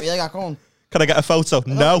kids looking at me like that going, can I get a photo?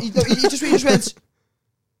 No. He just went,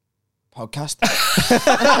 podcast.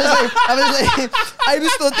 And I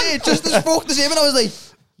was stood there just as fucked as him, and I was like,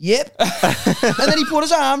 yep. And then he put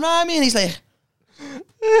his arm around me and he's like,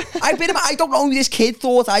 I don't know who this kid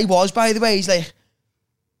thought I was, by the way. He's like,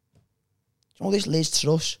 oh, this Liz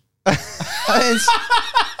Truss. I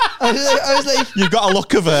was like, you've got a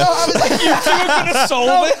look of her. No, I was like, you two are going to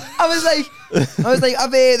solve it. I was like,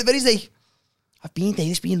 I've heard, but he's like, I've been there,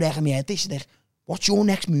 it's been wrecking my head. He's like, what's your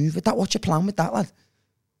next move with that? What's your plan with that, lad?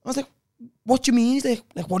 I was like, what do you mean? He's like,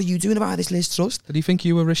 what are you doing about this Liz Truss? Did he think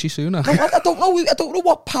you were Rishi Sunak? No, I don't know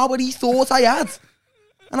what power he thought I had.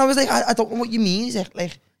 And I was like, I don't know what you mean. He's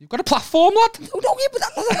like, you've got a platform, lad. No, yeah, but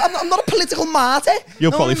I'm not a political martyr.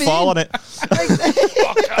 You'll probably fall on it. Fuck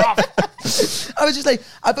off. I was just like,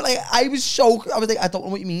 I was like, I don't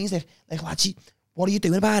know what you mean. He's like, lad, what are you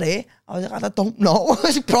doing about it? I was like, I don't know. I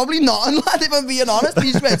was like, probably not, lad, if I'm being honest.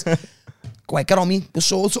 He just went, go ahead, get on me, the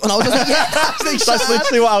sword. And I was just like, yeah, that's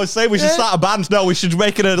literally what I was saying. We should start a band. No, we should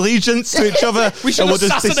make an allegiance to each other. We should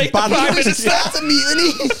assassinate the Prime Minister. Start a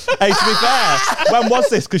mutiny. Hey, to be fair, when was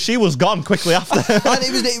this? Because she was gone quickly after. And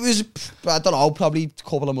it was, I don't know, probably a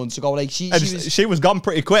couple of months ago. Like she was gone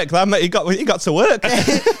pretty quick. Then he got to work. He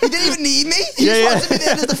didn't even need me. He just wanted me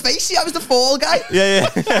there as the face. I was the fall guy. Yeah.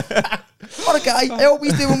 What a guy. I hope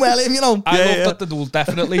he's doing well, you know. I love that there will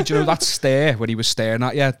definitely, do you know that stare when he was staring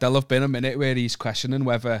at you? There'll have been a minute where he's questioning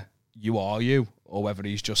whether you are you or whether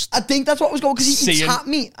he's just. I think that's what was going, because he tapped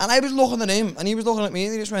me and I was looking at him and he was looking at me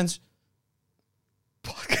and he just went,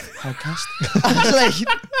 podcast. I was like,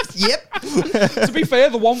 yep. To be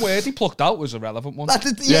fair, the one word he plucked out was a relevant one.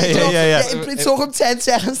 It took him 10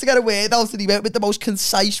 seconds to get a word out and he went with the most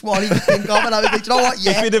concise one he could think of, and I was like, you know what,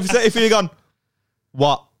 If you'd gone,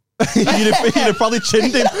 What? you'd have probably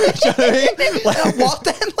chinned him. Do you know what I mean? Like, what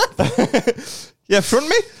then? Yeah, front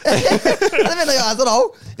me. I don't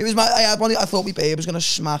know. It was I had one. I thought my babe was gonna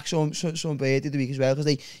smack some bird the week as well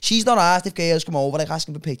because she's not asked if girls come over like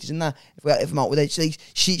asking for pictures and that. If I'm out with it,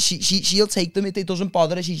 she'll take them. It doesn't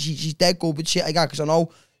bother her. She's dead good with shit like that because I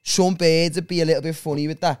know some birds would be a little bit funny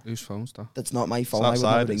with that. Whose phone's that? That's not my phone. It's I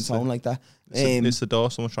outside, wouldn't have a ringtone like that. It's the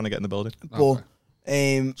door. Someone's trying to get in the building. But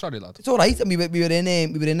sorry, lad. it's all right. And we were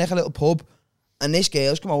in like a little pub, and this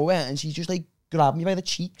girl's come over and she's just like grabbed me by the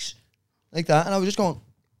cheeks. Like that, and I was just going,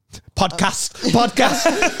 podcast.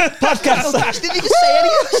 She didn't even say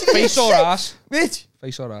anything. Face or ass? Which?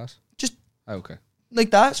 Face or ass? Just okay. like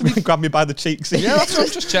that. So we Grabbed me by the cheeks. Yeah, that's what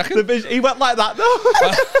I'm just checking. He went like that,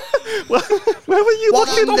 though. Where were you one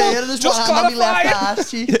looking? hand there and there's Just one hand on my left clarifying.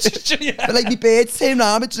 ass cheek. Yeah. But like my birds came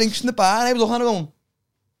round with drinks in the bar, and I was looking at her going,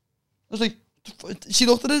 I was like, she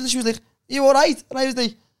looked at it and she was like, "Are you alright?" And I was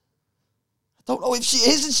like, I don't know if she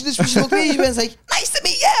is. And she looked at me and she went like, "Nice to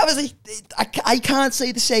meet you." I was like, I can't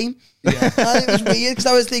say the same. Yeah. And it was weird because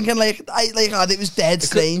I was thinking it was dead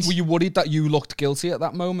strange. Were you worried that you looked guilty at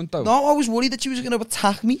that moment though? No, I was worried that she was going to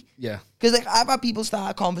attack me. Yeah. Because I've had people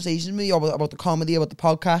start conversations with me about the comedy, about the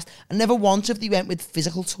podcast, and never once if they went with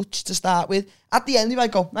physical touch to start with. At the end, they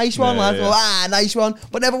might go, "Nice one, lad." Yeah. Or, nice one.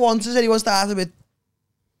 But never once has anyone started with,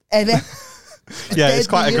 ever. Yeah, it's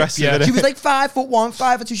quite aggressive. Yeah. Isn't She it? was like 5'1",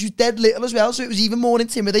 5'2". She was dead little as well, so it was even more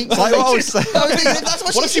intimidating. Like what I was saying. I was thinking, if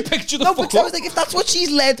that's What if she picked you the No, fuck but I up? was like, if that's what she's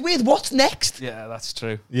led with, what's next? Yeah, that's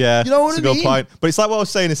true. Yeah, You know what that's I a good mean? point. But it's like what I was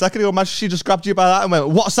saying a second ago. Imagine she just grabbed you by that and went,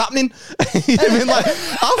 "What's happening?" You'd have been like,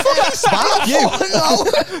 "I'll fucking smack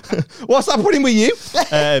you." What's happening with you?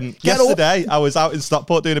 Yesterday, I was out in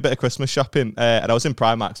Stockport doing a bit of Christmas shopping, and I was in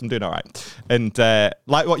Primark. So I'm doing all right. And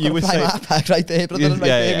like what you were saying, Bag right there, but I don't know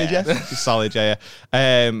It's solid, yeah.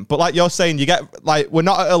 But like you're saying, you get like we're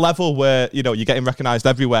not at a level where you're getting recognised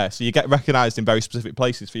everywhere. So you get recognised in very specific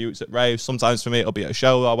places. For you, it's at raves. Sometimes for me, it'll be at a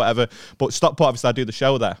show or whatever. But Stockport, obviously, I do the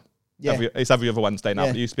show there. Yeah. It's every other Wednesday now. Yeah.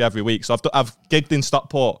 But it used to be every week. So I've gigged in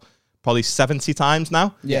Stockport probably 70 times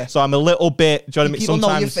now. Yeah. So I'm a little bit. Do you know what I mean? People know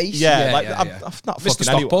your Sometimes, face. yeah. Yeah, I'm yeah. not Mr. fucking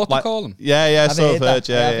Stockport, anyone. they call him. Yeah. I've So heard I've that. heard.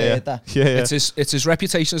 Yeah. I've heard that. Yeah. It's his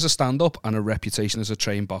reputation as a stand-up and a reputation as a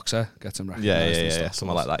trained boxer gets him recognised. in Yeah. Stockport.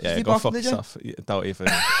 Something like that. Yeah. he Go box, fuck did you? yourself. Don't even.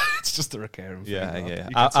 It's just a recurring thing. Yeah, lad. yeah.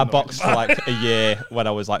 He I gets annoyed boxed for by it. like a year when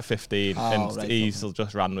I was like 15, Oh, and right, he still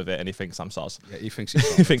just ran with it, and he thinks I'm soz. Yeah, he thinks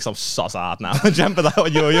he's He thinks I'm soz hard now. Do you remember that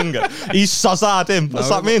when you were younger? He's soz hard him. What's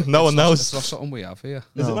that mean? No one knows. It's not something we have here.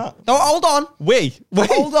 Is it not? No, hold on. We.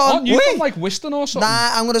 Hold on. Oh, you from like Whiston or something?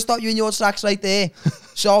 Nah, I'm going to stop you in your tracks right there.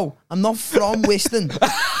 So, I'm not from Whiston.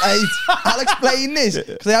 Right? I'll explain this.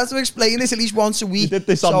 Because I have to explain this at least once a week. You did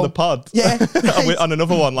this on the pod. Yeah. right. On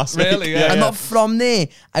another one last week. Really? Yeah. I'm not from there.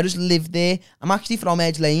 I just live there. I'm actually from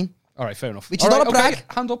Edge Lane. All right, fair enough. Which is All not a right, brag. okay,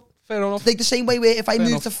 hand up. Fair enough. Like the same way where if I move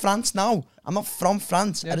enough. to France now, I'm not from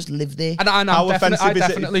France. I just live there. And I How offensive I is it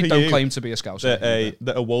definitely for don't you claim to be a Scouser.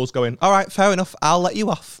 That a wall's going, all right, fair enough, I'll let you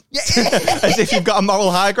off. Yeah. As if you've got a moral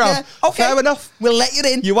high ground. Yeah, okay. Fair enough. We'll let you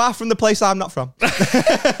in. You are from the place I'm not from.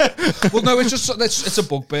 Well, no, it's a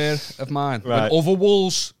bugbear of mine. Right. When other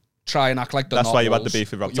wolves try and act like they're That's not why you had wolves. the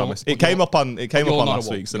beef with Rob But you're- Thomas. but It came you're- up on you're not last a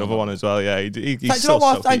wolf. week's You're another not. one as well. Yeah, he's You know so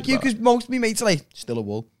what? so Thank deep you, about because most of me mates are like, still a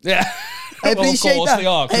wool. Yeah. I Well, of appreciate course that. they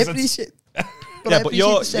are, 'cause I it's- appreciate yeah, I but appreciate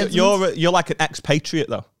you're the sentiment. you're like an expatriate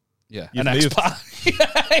though. Yeah. You've An moved.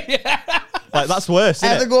 expat. Yeah. Like that's worse, I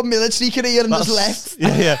had isn't a it? good military career and just left.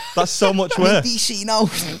 Yeah, that's so much I'm in worse. DC now.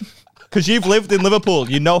 Because you've lived in Liverpool,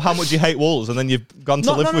 you know how much you hate Wolves, and then you've gone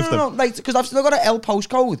to live with them. No, right, because I've still got an L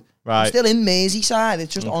postcode. Right. I'm still in Merseyside.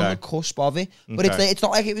 It's just on Okay. the cusp of it. But Okay. it's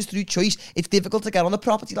not like it was through choice. It's difficult to get on the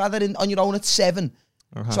property ladder on your own at 7.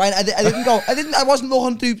 So I didn't go. I wasn't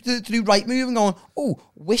looking to do right move and going, oh,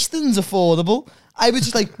 Whiston's affordable. I was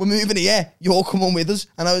just like, we're moving here. You're coming with us.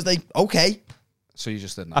 And I was like, okay. So you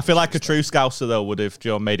just didn't. I feel like a true Scouser though would have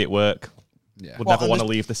made it work. Yeah. Would What, never and want to just-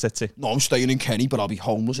 leave the city. No, I'm staying in Kenny, but I'll be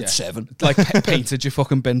homeless at 7. Like painted your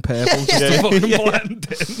fucking bin purple just to fucking blend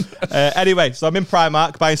in. Anyway, so I'm in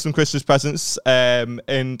Primark buying some Christmas presents,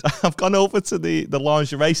 and I've gone over to the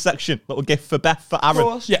lingerie section. Little gift for Beth, for Aaron.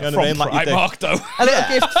 course. Yeah, You know from what I mean? Like you do. Primark though. A little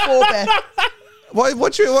gift for Beth. If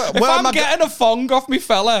where am I'm I getting a thong off me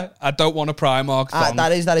fella, I don't want a Primark thong.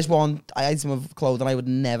 That is one item of clothing I would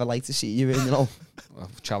never like to see you in, you know. Well,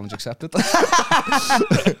 challenge accepted.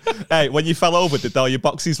 Hey, when you fell over, did all your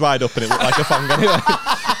boxes ride up and it looked like a thong anyway?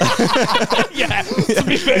 Yeah. To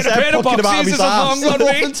be fair, His a head pair of poking about boxes his is a arse. thong on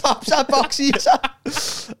me. Open tops at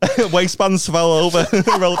boxies. Waistbands fell over,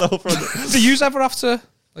 rolled over. Do you ever have to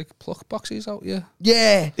like pluck boxes out? Yeah.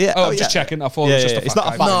 Yeah. Yeah. Oh, just checking. I thought it was just a it's fat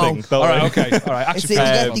not a guy. fat No. thing. Don't All right, worry. okay. All right. It's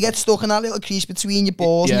Actually, you get stuck in that little crease between your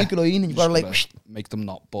balls and your groin, and you've got to like. make them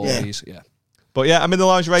not ballies. Yeah. But yeah, I'm in the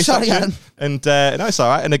lingerie Sorry, section, Aaron. and no, it's all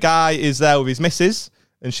right. And a guy is there with his missus,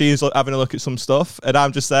 and she's having a look at some stuff, and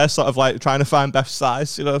I'm just there, sort of like trying to find Beth's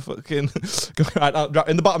size, fucking right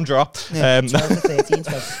in the bottom drawer. Yeah, 12 to 13, 12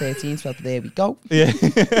 to 13, 12 to there we go. Yeah.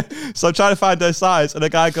 So I'm trying to find her size, and the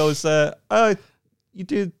guy goes, "Oh, you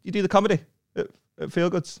do the comedy at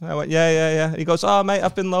Feel Goods?" I went, yeah. And he goes, "Oh, mate,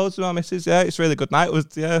 I've been loads with my missus. Yeah, it's a really good night.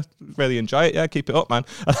 Really enjoy it. Yeah, keep it up, man."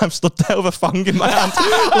 And I'm stood there with a thong in my hand,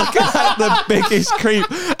 looking at the biggest creep.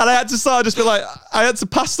 And I had to sort of just be like, I had to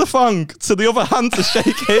pass the thong to the other hand to shake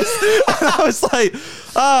his. And I was like,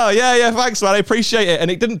 "Oh, yeah, thanks, man. I appreciate it."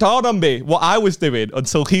 And it didn't dawn on me what I was doing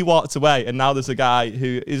until he walked away. And now there's a guy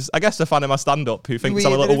who is, I guess, a fan of my stand-up who thinks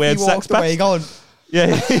I'm a little weird sex pest. Going,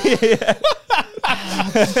 Yeah.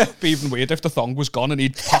 It'd be even weird if the thong was gone and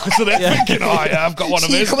he'd pocketed it, thinking, "Oh yeah, I've got one of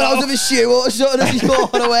see his coming now." out of his shoe or something as he's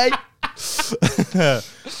walking away.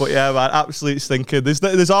 But yeah, man, absolute stinker.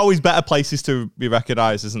 There's always better places to be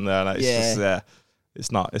recognised, isn't there? And it's just,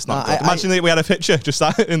 it's not good. Imagine that we had a picture just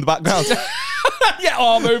in the background. Yeah,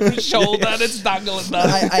 arm over his shoulder and it's dangling there.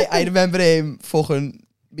 I remember him fucking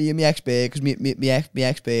me and my ex-babe, because my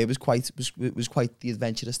ex-babe was quite the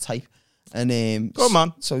adventurous type. And Go on,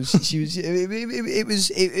 man. So she was.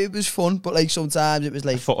 It was fun, but like sometimes it was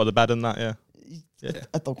like Foot of the bed and that, yeah.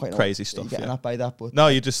 I don't quite know Crazy what stuff, you're getting yeah. at by that, but No,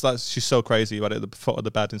 she's so crazy. You had it at the foot of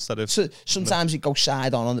the bed instead of. so sometimes you go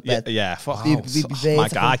side on the bed. Yeah. Be My vertical.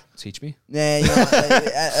 guy. Teach me. Yeah, you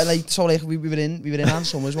know, so like we were in Ann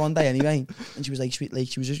Summers one day anyway, and she was like,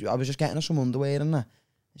 I was just getting her some underwear and that,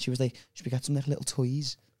 and she was like, should we get some little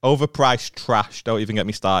toys? Overpriced trash. Don't even get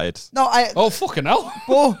me started. No, Oh fucking hell!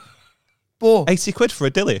 But 80 quid for a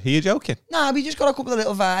dilly. Are you joking? nah, we just got a couple of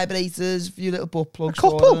little vibrators, a few little butt plugs, A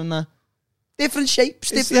couple? for her and that. Different shapes,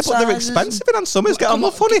 different Yeah, but they're sizes. expensive in Summers. Get on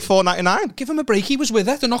Love Honey, $4.99. Give him a break. He was with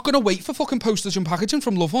her. They're not going to wait for fucking postage and packaging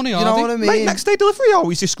from Love Honey, You are know they? what I mean? Mate, next day delivery,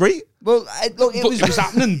 always discreet. Well, look, it But was. it was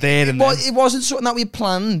happening there and Well, then. it wasn't something that we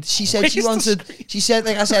planned. She said she Where's the wanted. She said,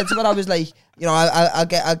 like I said to her, I was like, you know,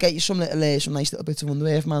 I'll get you some nice little bits of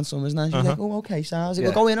underwear from Ann Summers. And she was like, oh, okay, so I was like,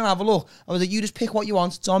 we'll go in and have a look. I was like, you just pick what you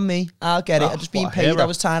want. It's on me. I'll get it. I'm just being what a paid. hero. I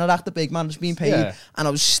was trying to act the big man, just being paid, Yeah. and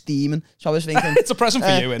I was steaming. So I was thinking, It's a present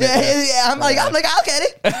for you, innit? Yeah. I'm like, I'll get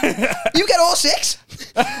it. You get all 6.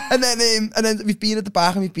 and then we've been at the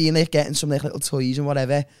back and we've been like getting some like little toys and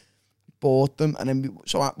whatever. Bought them, and then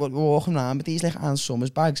we're walking around with these like Ann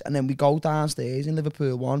Summers bags, and then we go downstairs in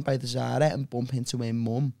Liverpool 1 by the Zara and bump into her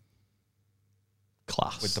mum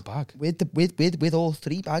Class. With the bag. with all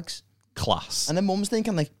 3 bags. Class. And then mum's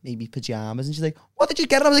thinking like maybe pajamas, and she's like, "What did you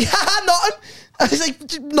get?" And I was like, "Ha, nothing." I was like,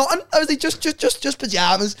 "Nothing." I was like, "Just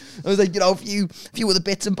pajamas." I was like, you know, a few other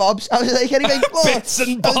bits and bobs. I was like, anyway, Bits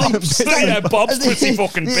and I was like, bobs. Yeah, Bob's pretty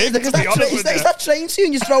fucking big, to be honest with you. Is that train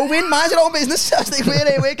soon? You drove in, mind your own business. I was like,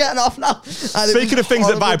 we're getting off now. And it Speaking was of things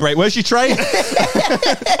that horrible. vibrate, where's your train?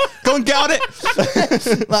 Go and get on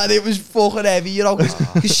it. Man, it was fucking heavy, you know,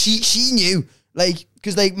 because she knew, like,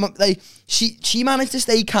 because she managed to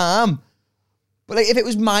stay calm. But like, if it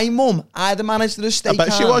was my mum, I'd have managed to just stay I bet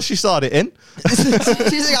calm. she was. She started it in.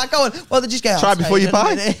 She's like, I'm going, well, they just get Try before you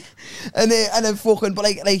buy. And then fucking, but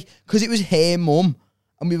like, because it was her mum,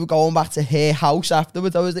 and we were going back to her house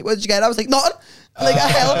afterwards. I was like, what did you get? I was like, nothing. And like,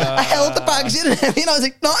 I held the bags in and everything. I was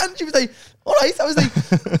like, nothing. She was like, all right. I was like,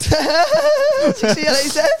 see you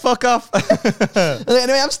later. Fuck off. I was like,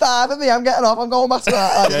 anyway, I'm starving me. I'm getting off. I'm going back to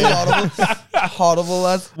that. Horrible. Horrible,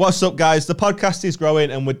 lad. What's up, guys? The podcast is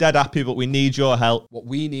growing and we're dead happy, but we need your help. What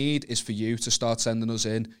we need is for you to start sending us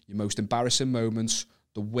in your most embarrassing moments,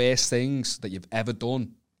 the worst things that you've ever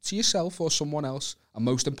done to yourself or someone else, and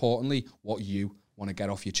most importantly, what you want to get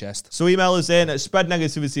off your chest. So email us in at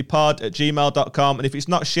spreadnegativitypod@gmail.com, and if it's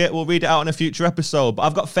not shit, we'll read it out in a future episode. But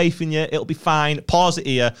I've got faith in you. It'll be fine. Pause it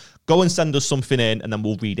here. Go and send us something in, and then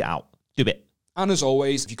we'll read it out. Do it. And as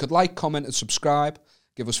always, if you could like, comment, and subscribe,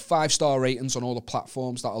 give us 5-star ratings on all the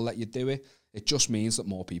platforms that'll let you do it. It just means that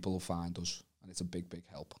more people will find us, and it's a big, big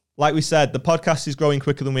help. Like we said, the podcast is growing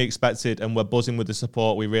quicker than we expected, and we're buzzing with the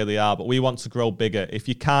support. We really are, but we want to grow bigger. If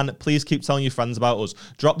you can, please keep telling your friends about us.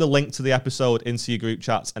 Drop the link to the episode into your group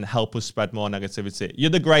chats and help us spread more negativity. You're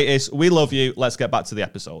the greatest. We love you. Let's get back to the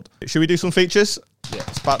episode. Should we do some features? Yeah,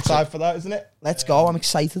 it's about time for that, isn't it? Let's go. I'm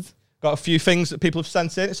excited. Got a few things that people have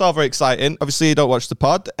sent in. It's all very exciting. Obviously, you don't watch the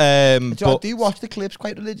pod. I But do watch the clips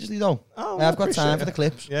quite religiously, though. Oh, I've got appreciate time it. for the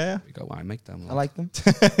clips. Yeah. We go, I make them. I like them.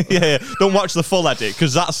 Yeah. Don't watch the full edit,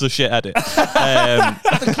 because that's the shit edit.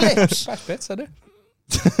 The clips. Best bits, isn't it?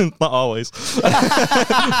 Not always.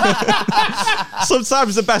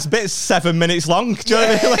 Sometimes the best bit's 7 minutes long. Do you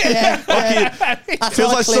know what I mean? It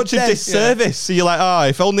feels like such a disservice. So you're like, oh,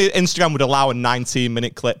 if only Instagram would allow a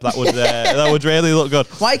 19-minute clip, that would really look good.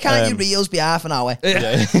 Why can't your reels be half an hour?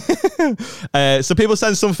 So people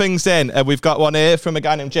send some things in. We've got one here from a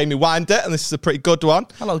guy named Jamie Winder, and this is a pretty good one.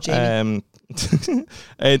 Hello, Jamie.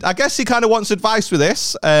 And I guess he kind of wants advice with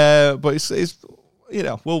this, but it's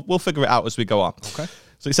we'll figure it out as we go on. Okay.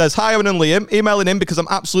 So he says, hi, Owen and Liam, emailing in because I'm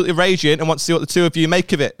absolutely raging and want to see what the two of you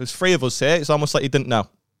make of it. There's 3 of us here. It's almost like you didn't know.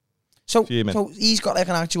 So he's got like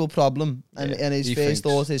an actual problem, and his first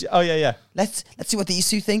thought is, oh yeah. Let's see what these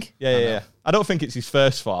two think. Yeah. I don't think it's his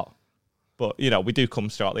first thought, but we do come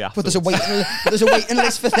shortly after. But there's a waiting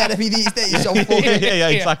list for therapy these days. yeah,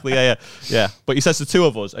 exactly. Yeah. But he says the 2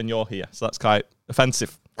 of us, and you're here, so that's quite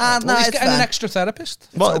offensive. Well, he's getting an extra therapist.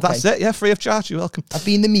 Well, that's it. Yeah, free of charge. You're welcome. I've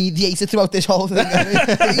been the mediator throughout this whole thing.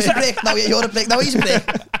 He's a prick. No, you're a prick. No, he's a prick.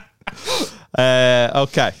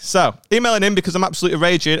 Okay, so emailing in because I'm absolutely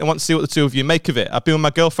raging and want to see what the two of you make of it. I've been with my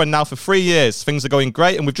girlfriend now for 3 years. Things are going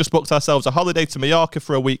great, and we've just booked ourselves a holiday to Mallorca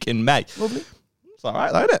for a week in May. Lovely. It's all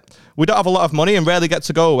right, isn't it? We don't have a lot of money and rarely get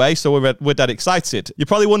to go away, so we're dead excited. You're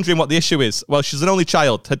probably wondering what the issue is. Well, she's an only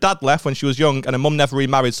child. Her dad left when she was young, and her mum never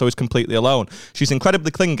remarried, so he's completely alone. She's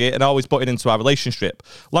incredibly clingy and always butting into our relationship.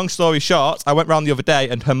 Long story short, I went round the other day,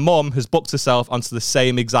 and her mum has booked herself onto the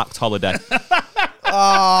same exact holiday.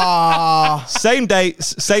 Same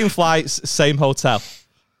dates, same flights, same hotel.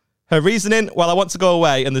 Her reasoning, well, I want to go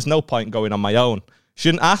away, and there's no point going on my own. She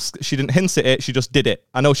didn't ask, she didn't hint at it, she just did it.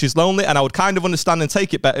 I know she's lonely, and I would kind of understand and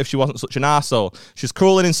take it better if she wasn't such an arsehole. She's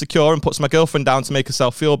cruel and insecure and puts my girlfriend down to make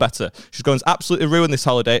herself feel better. She's going to absolutely ruin this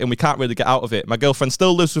holiday, and we can't really get out of it. My girlfriend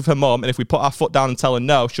still lives with her mum, and if we put our foot down and tell her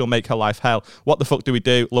no, she'll make her life hell. What the fuck do we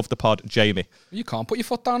do? Love the pod, Jamie. You can't put your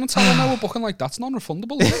foot down and tell her no, we're booking like that's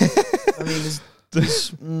non-refundable. Isn't it? I mean,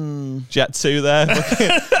 Jet 2 there.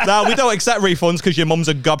 No, we don't accept refunds because your mum's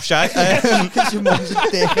a gobshite. Because your mum's a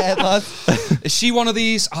dickhead, lad. Is she one of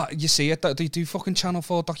these? You see it? They do fucking Channel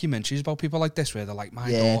 4 documentaries about people like this, where they're like,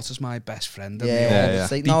 "My daughter's my best friend." And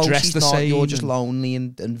It's like, no, dress she's the not. same. You're just lonely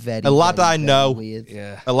and very. A lad very, I know, weird.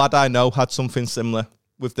 a lad I know had something similar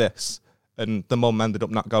with this, and the mum ended up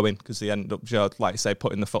not going because he ended up, like say,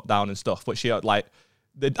 putting the foot down and stuff. But she like.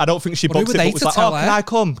 I don't think she booked it, but was like, oh,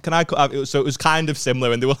 can I come? So it was kind of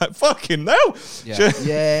similar, and they were like, fucking no.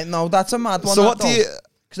 Yeah, no, that's a mad one. So what do you...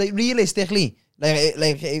 Because like, realistically,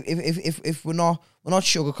 if we're not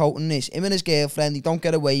sugarcoating this, him and his girlfriend, they don't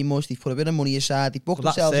get away much, they put a bit of money aside, they booked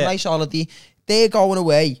themselves a nice holiday, they're going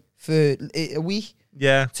away for a week.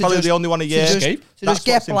 Yeah, probably the only one a year. To just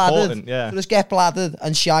get bladdered. To just get bladdered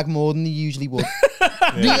and shag more than they usually would.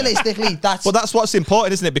 Realistically, that's... Well, that's what's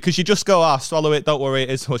important, isn't it? Because you just go, swallow it, don't worry, it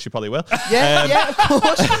is. Well, she probably will. Yeah, of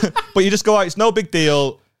course. But you just go, it's no big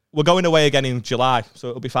deal. We're going away again in July, so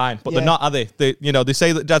it'll be fine. But they're not, are they? They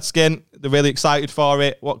say that dead skin, they're really excited for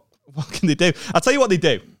it. What can they do? I'll tell you what they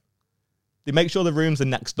do. They make sure the rooms are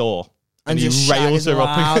next door. And he rails her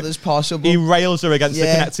up. As possible. He rails her against the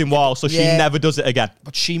connecting wall, so she never does it again.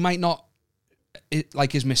 But she might not,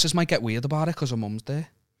 like his missus might get weird about it because her mum's there.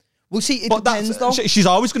 Well, see, it depends though. She's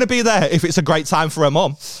always going to be there if it's a great time for her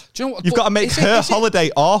mum. Do you know what? You've got to make her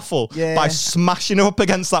holiday awful by smashing her up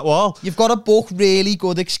against that wall. You've got to book really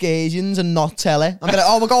good excursions and not tell her. I'm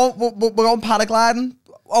like, we're going paragliding.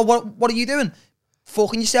 Oh, what are you doing?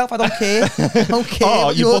 Fucking yourself, I don't care. I don't care.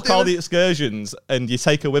 Oh, you book all the excursions and you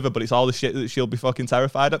take her with her, but it's all the shit that she'll be fucking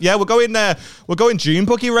terrified of. Yeah, we're going dune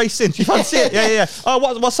buggy racing. Do you fancy it? Yeah. Oh,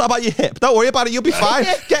 what's that about your hip? Don't worry about it, you'll be fine.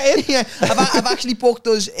 Get in. Yeah, I've actually booked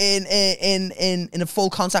us in a full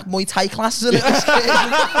contact Muay Thai classes. It's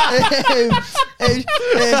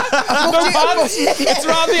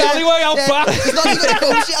around the alleyway out back. He's not even going to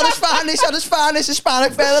come. I just found this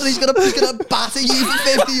Hispanic fella, and he's gonna batter you for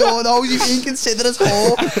 50 euros. You can consider us.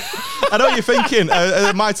 I know what you're thinking.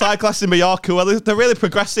 My Thai class in Mallorca, well, they're really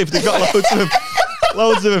progressive. They've got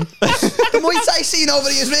loads of them. The Muay Thai scene over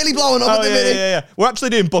here is really blowing up at the minute. Yeah. We're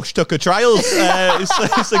actually doing bush tucker trials.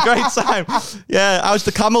 It's a great time. Yeah, how's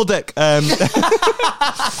the camel dick?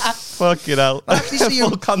 Fucking hell.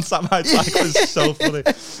 Full contact Muay Thai class is so funny.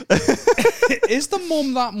 Is the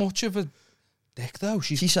mum that much of a dick though?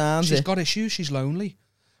 She's got issues. She's lonely.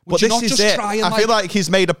 But this is it. I feel like he's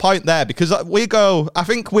made a point there because we go, I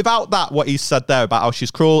think without that, what he said there about how she's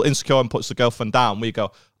cruel, insecure and puts the girlfriend down, we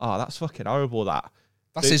go, oh, that's fucking horrible that.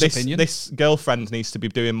 That's his opinion. This girlfriend needs to be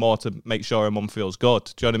doing more to make sure her mum feels good.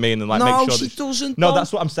 Do you know what I mean? And like no, make sure she doesn't. No,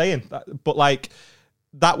 that's what I'm saying. But like,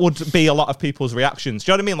 that would be a lot of people's reactions.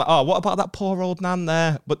 Do you know what I mean? Like, oh, what about that poor old nan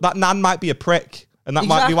there? But that nan might be a prick. And that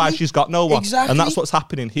might be why she's got no one. Exactly. And that's what's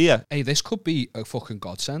happening here. Hey, this could be a fucking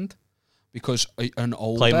godsend. Because an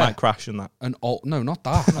older... Plane might crash and that. No, not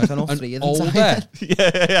that. I don't know, an 3 of them. older...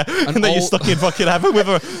 Yeah. And then you're stuck in fucking heaven with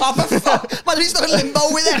her. Oh, for fuck. Man, he's stuck in limbo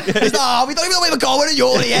with it. He's like, we don't even know where we're going and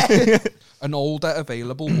you're here. An older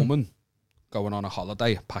available woman going on a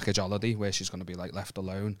holiday, package holiday, where she's going to be like left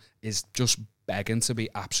alone, is just begging to be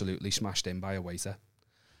absolutely smashed in by a waiter.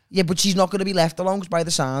 Yeah, but she's not going to be left alone because by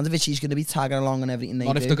the sound of it, she's going to be tagging along and everything they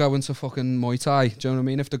Not do. if they're going to fucking Muay Thai. Do you know what I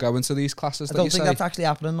mean? If they're going to these classes I don't think that's actually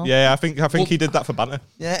happening, no. Yeah, I think he did that for banter.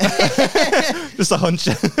 Yeah. Just a hunch.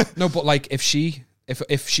 No, but like if she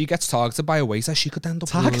gets targeted by a waiter, she could end up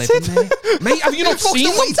Targeted? living there. Mate, have you not Fuck seen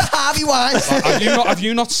the way to Harvey Wines. have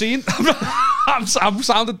you not seen? I'm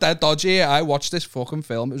sounding dead dodgy here. I watched this fucking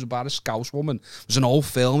film. It was about a Scouse woman. It was an old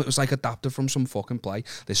film. It was like adapted from some fucking play.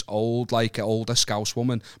 This older Scouse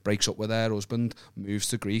woman breaks up with her husband, moves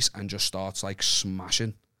to Greece, and just starts like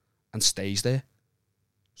smashing, and stays there.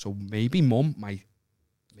 So maybe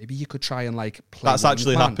you could try and like play. That's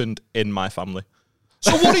actually wingman. happened in my family.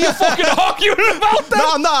 So what are you fucking arguing about then?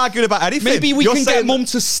 No, I'm not arguing about anything. Maybe we can get mum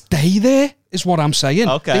to stay there, is what I'm saying.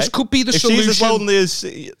 Okay. This could be the if solution. She's as lonely as...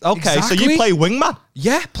 Okay, so Exactly. you play wingman.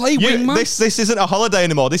 Yeah, play wingman. This isn't a holiday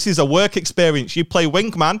anymore. This is a work experience. You play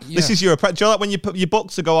wingman. Yeah. This is your... Do you know like when you put your book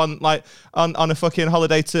to go on like on a fucking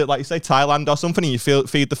holiday to, like you say, Thailand or something, and you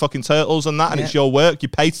feed the fucking turtles and that, and it's your work. You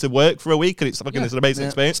pay to work for a week, and it's fucking it's an amazing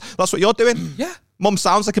experience. That's what you're doing. Yeah. Mum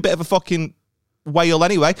sounds like a bit of a fucking whale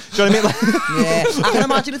anyway. Do you know what I mean? Like, Yeah. I can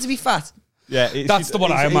imagine it to be fat. yeah, That's the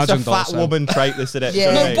one I imagined It's a fat also. woman trait, this, isn't it? Yeah. Do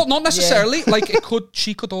you know what I No, mean? but not necessarily. Like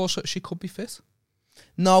she could be fit.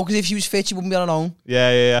 No, because if she was fit, she wouldn't be on her own.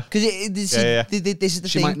 Yeah. Because this is the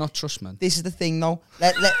She thing. might not trust men. This is the thing, though.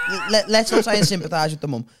 Let's not try and sympathise with the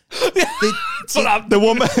mum. The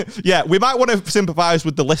woman, yeah, we might want to sympathise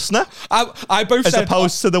with the listener I both as said,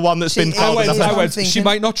 opposed to the one that's been See, told. I went- I I'm went, thinking- she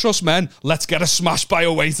might not trust men. Let's get her smashed by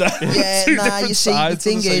a waiter. Yeah, Two nah. different You see, the sides of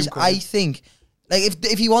thing same is, coin. I think, like,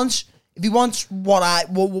 if he wants what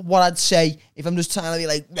I'd say, if I'm just trying to be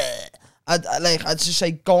like, bleh, I'd just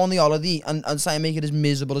say go on the holiday and try and make it as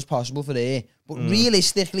miserable as possible for her. But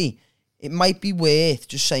realistically, it might be worth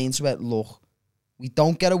just saying to her, look, we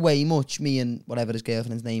don't get away much, me and whatever his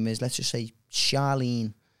girlfriend's name is. Let's just say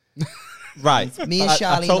Charlene. Right. Me and I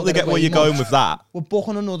Charlene totally don't get where away you're going much. with that. We're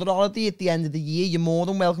booking another holiday at the end of the year. You're more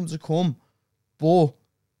than welcome to come. But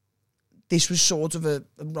this was sort of a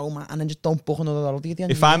romance, and then just don't book another holiday at the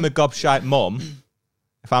end If of the I'm year. a gobshite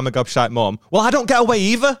mum, well, I don't get away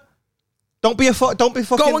either. Don't be fucking.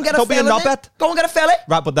 Go and get a don't be a fella. knobhead. Go and get a fella.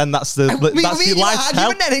 Right, but then that's your we life hell.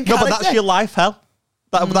 arguing then in No, but that's character. your life hell.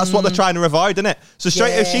 That's what they're trying to avoid, isn't it? So if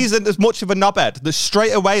Yeah. she's as much of a knobhead, the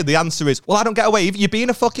straight away the answer is, well, I don't get away. You're being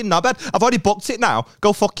a fucking knobhead. I've already booked it now.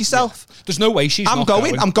 Go fuck yourself. There's no way she's I'm not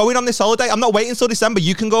going. I'm going on this holiday. I'm not waiting until December.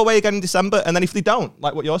 You can go away again in December, and then if they don't,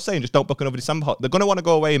 like what you're saying, just don't book another December holiday. They're going to want to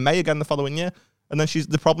go away in May again the following year, and then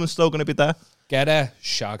the problem's still going to be there. Get her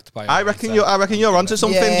shagged by a I reckon you're onto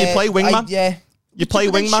something. You play wingman. You play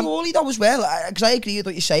But then wingman. surely though as well, because I agree with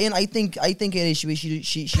what you're saying. I think her issue is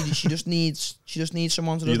she just needs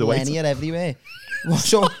someone to You just the Lenny waiter. her everywhere.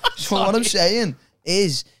 so what I'm saying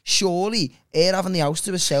is, surely her having the house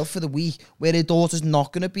to herself for the week, where her daughter's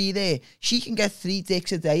not going to be there, she can get 3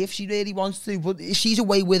 dicks a day if she really wants to. But if she's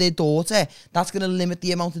away with her daughter, that's going to limit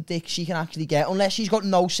the amount of dicks she can actually get, unless she's got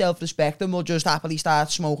no self-respect and will just happily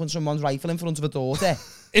start smoking someone's rifle in front of her daughter.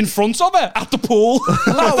 in front of her at the pool.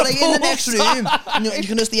 No, like in the next room. And you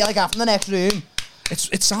can just hear like half in the next room.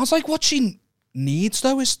 It sounds like what she needs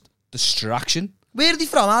though is distraction. Where are they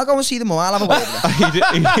from? I'll go and see them all. I'll have a word with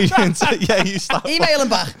them. Yeah, you start. Email him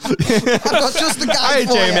back. I've got just the guy Hey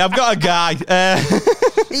for Jamie, you. I've got a guy.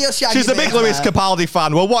 He'll shag She's you a big there, Lewis man. Capaldi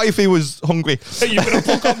fan. Well, what if he was hungry? You're going to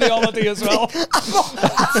book on the holiday as well.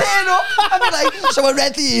 I turn up and be like, so I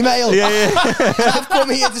read the email. Yeah. So I've come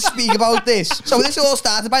here to speak about this. So this all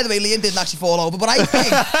started, by the way, Liam didn't actually fall over, but I think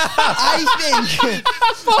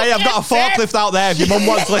Hey, I've got a forklift out there if your mum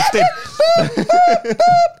wants lifting.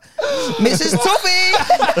 Mrs. Tuffy.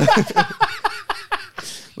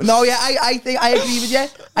 No, yeah, I think I agree with you.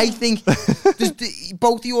 I think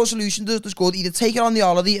both of your solutions is good. Either take her on the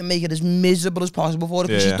holiday and make it as miserable as possible for her,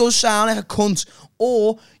 because Yeah. she does sound like a cunt,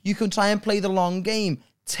 or you can try and play the long game.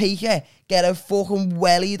 Take her, get her fucking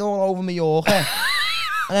wellied all over Mallorca, and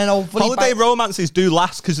then hopefully Holiday romances do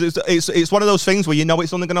last because it's one of those things where you know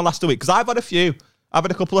it's only going to last a week. Because I've had a few. I've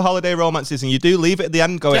had a couple of holiday romances, and you do leave it at the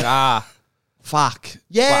end going, fuck.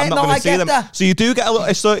 Yeah, Like, I'm not no, gonna I see get them. that. So you do get a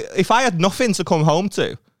little. So if I had nothing to come home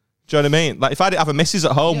to, do you know what I mean? Like if I didn't have a missus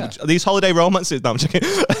at home, Yeah. these holiday romances. No, I'm joking.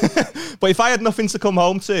 But if I had nothing to come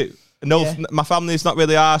home to, my family's not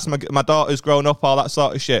really asked, my daughter's grown up, all that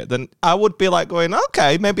sort of shit, then I would be like going,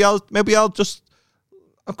 okay, maybe I'll just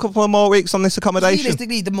a couple of more weeks on this accommodation.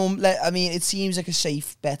 Realistically, the mum, I mean, it seems like a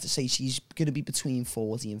safe bet to say she's going to be between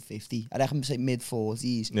 40 and 50. I reckon say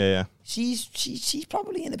mid-40s. Yeah. She's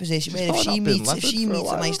probably in a position where if she meets a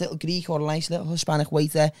nice little Greek or a nice little Hispanic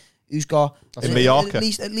waiter who's got in Mallorca,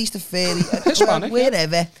 at least a fairly Hispanic,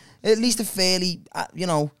 wherever, at least a fairly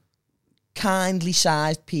kindly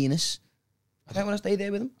sized penis. I don't want to stay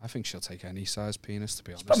there with him. I think she'll take any size penis, to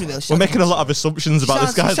be honest. We're making a lot of assumptions about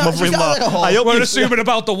this guy's mother-in-law. We're assuming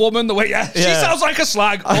about the woman, the way, she sounds like a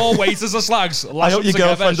slag. All waiters are slags. I hope your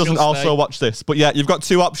girlfriend doesn't also watch this. But yeah, you've got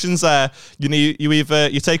two options there. You either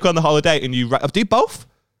you take her on the holiday and you do both.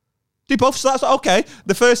 Do both. So that's okay.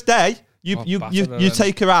 The first day, you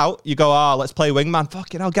take her out. You go, let's play wingman.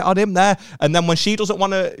 Fucking, I'll get on him there. And then when she doesn't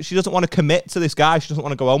want to commit to this guy, she doesn't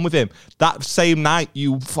want to go on with him. That same night,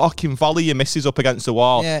 you fucking volley your missus up against the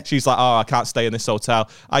wall. Yeah. She's like, I can't stay in this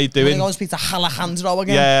hotel. How you doing? I'm going to speak to Alejandro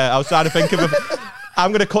again. Yeah, I was trying to think of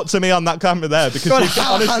I'm going to cut to me on that camera there because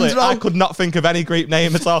honestly, I could not think of any Greek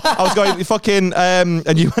name at all. I was going, you fucking,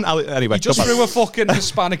 and you went, anyway. You just threw a fucking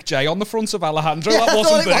Hispanic J on the front of Alejandro. That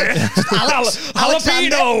wasn't there.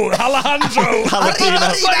 Jalapeno, Alejandro.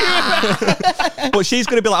 But she's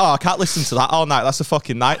going to be like, I can't listen to that all night. That's a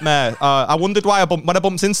fucking nightmare. I wondered why when I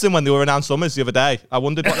bumped into them when they were in Ann Summers the other day. I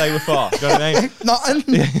wondered what they were for. Do you know what I mean?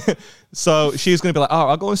 Nothing. So she's going to be like,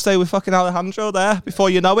 I'll go and stay with fucking Alejandro there. Before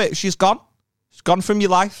you know it, she's gone. It's gone from your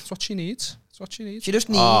life. That's what she needs. She just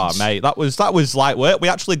needs. Oh, mate, that was light work. We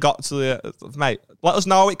actually got to the mate. Let us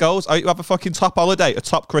know how it goes. I hope you have a fucking top holiday, a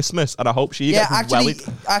top Christmas, and I hope she gets wellied.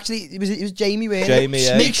 Actually, it was Jamie. Jamie,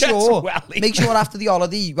 yeah. Make sure after the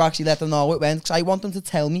holiday you actually let them know how it went, because I want them to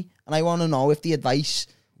tell me, and I want to know if the advice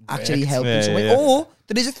actually helped in some way. Yeah. Or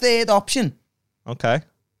there is a third option. Okay.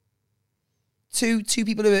 Two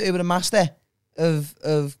people who are a master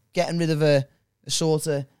of getting rid of a sort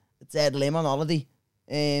of dead limb on holiday.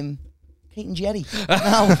 Kate and Jerry.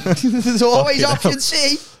 Now, there's always option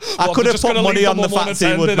C. I could have put money on the fact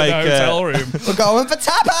he would make a hotel room. We're going for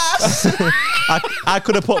tapas. I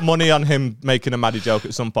could have put money on him making a Maddie joke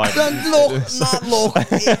at some point. Look.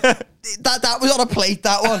 That was on a plate,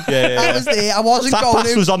 that one. Yeah. That was there. I wasn't going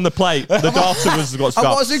to. was on the plate. The daughter was what's got.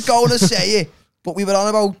 I wasn't going to say it, but we were on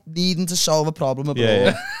about needing to solve a problem abroad.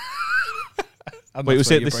 Yeah. Wait,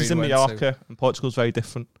 this is in Mallorca, and Portugal's very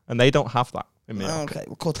different, and they don't have that in Mallorca. Okay,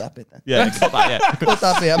 we'll cut that bit then. Yeah, cut that. Yeah, cut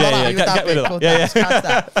that bit. I'm not happy with that bit. Cut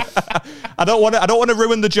that. I don't want to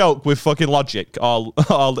ruin the joke with fucking logic or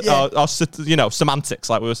semantics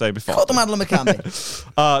like we were saying before. Cut the Madeline McCambie. This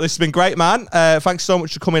has been great, man. Thanks so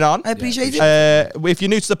much for coming on. I appreciate it. If you're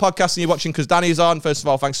new to the podcast and you're watching because Danny's on, first of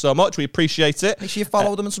all, thanks so much. We appreciate it. Make sure you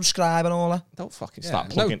follow them and subscribe and all that. Don't fucking start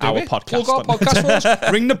plugging our podcast. Plug our podcast for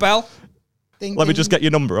us. Ring the bell. Ding, Let me just get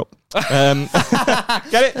your number up. Get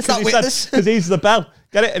it? Because he's the bell.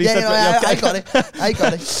 Get it? And he said, I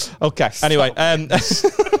got it. Okay. Anyway.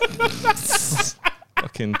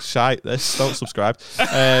 Fucking shite this. Don't subscribe.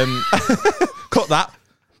 Cut that.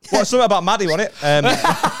 What's something about Maddie, wasn't it?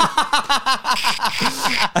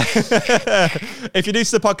 If you're new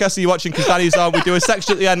to the podcast and you're watching because Danny's on, we do a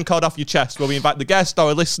section at the end called Off Your Chest, where we invite the guest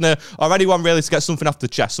or a listener or anyone really to get something off the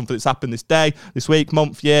chest, something that's happened this day, this week,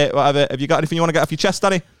 month, year, whatever. Have you got anything you want to get off your chest,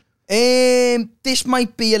 Danny? This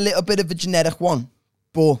might be a little bit of a generic one,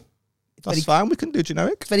 but that's fine. We can do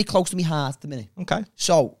generic. It's very close to my heart at the minute. Okay.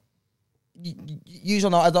 So, you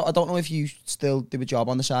don't know. I don't know if you still do a job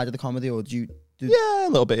on the side of the comedy, or do you? Yeah, a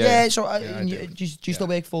little bit. Yeah. So, do you still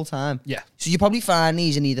work full time? Yeah. So you probably find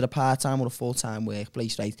these in either a part time or a full time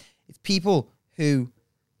workplace, right? It's people who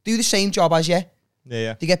do the same job as you.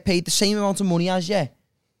 Yeah. They get paid the same amount of money as you,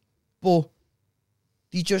 but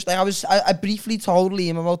they just. I briefly told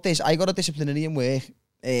Liam about this. I got a disciplinary in work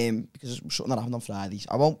because something that happened on Fridays.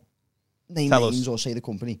 I won't name names or say the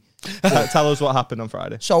company. Tell us what happened on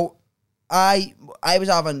Friday. So. I was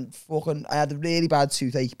having I had a really bad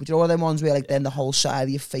toothache, but you know one of them ones where like then the whole side of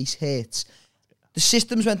your face hurts. The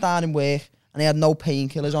systems went down in work, and I had no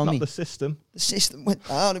painkillers on me. Not the system. The system went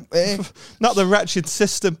down in work. Not the wretched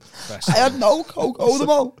system. I had no cocoa them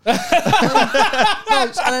all. I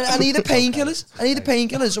needed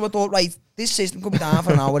painkillers. So I thought, right, this system could be down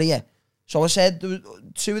for an hour here. So I said,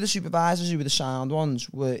 two of the supervisors who were the sound ones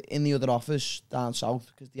were in the other office down south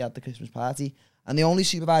because they had the Christmas party. And the only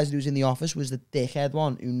supervisor who was in the office was the dickhead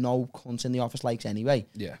one who no cunt in the office likes anyway.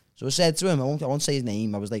 Yeah. So I said to him, I won't say his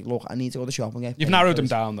name. I was like, look, I need to go to the shop and get You've narrowed him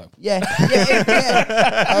down, though. Yeah.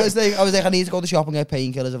 I was like, I need to go to the shop and get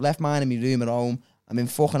painkillers. I've left mine in my room at home. I'm in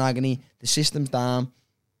fucking agony. The system's down.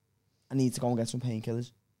 I need to go and get some painkillers.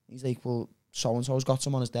 He's like, well, so-and-so's got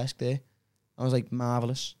some on his desk there. I was like,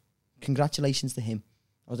 marvellous. Congratulations to him.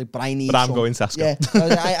 I was like, but I need But I'm some. going Tesco.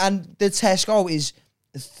 Yeah. And the Tesco is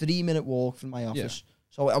a 3-minute walk from my office.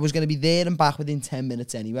 So I was going to be there and back within 10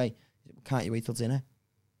 minutes anyway. Can't you wait till dinner?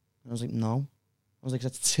 And I was like, no. I was like,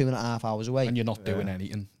 that's 2.5 hours away. And you're not doing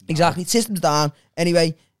anything. Exactly. System's down.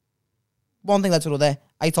 Anyway, one thing led to another.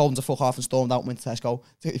 I told him to fuck off and stormed out and went to Tesco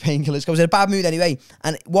to get painkillers. I was in a bad mood anyway.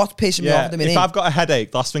 And what's pissing me off at the minute... If I've got a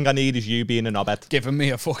headache, the last thing I need is you being a knobhead. Giving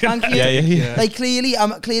me a fucking... Thank you. Yeah. Like, clearly I'm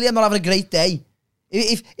not having a great day.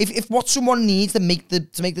 If what someone needs to make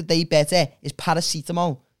the day better is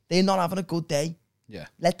paracetamol, they're not having a good day. Yeah.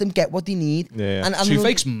 Let them get what they need. Yeah. And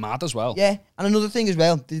Toothache's mad as well. Yeah. And another thing as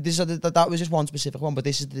well, that was just one specific one, but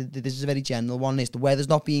this is a very general one. Is the weather's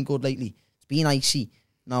not being good lately. It's been icy.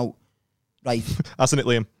 Now, right. Hasn't it,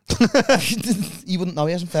 Liam? You wouldn't know,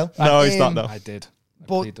 he hasn't fell. No, he's not, though. I did. I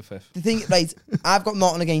But plead the fifth. the thing, right, I've got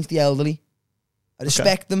nothing against the elderly. I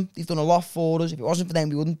respect them. They've done a lot for us. If it wasn't for them,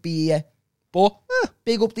 we wouldn't be here. But,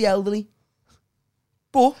 big up the elderly.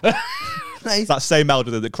 But, right. That same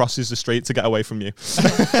elderly that crosses the street to get away from you.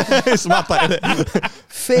 It's mad, isn't it?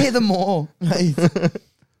 Furthermore, right,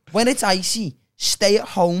 when it's icy, stay at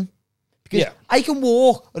home. Because I can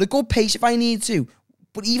walk at a good pace if I need to.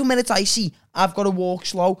 But even when it's icy, I've got to walk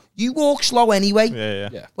slow. You walk slow anyway.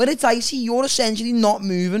 Yeah. When it's icy, you're essentially not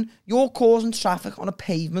moving. You're causing traffic on a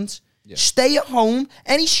pavement. Yeah. Stay at home.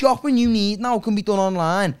 Any shopping you need now can be done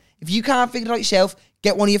online. If you can't figure it out yourself,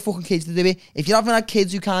 get one of your fucking kids to do it. If you haven't had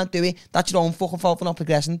kids who can't do it, that's your own fucking fault for not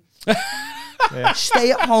progressing.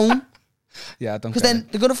 Stay at home. Yeah, I don't Because then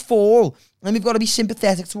they're going to fall. And we've got to be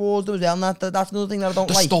sympathetic towards them as well. And that's another thing that I don't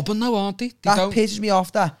They're like. stubborn though, aren't they? That pisses me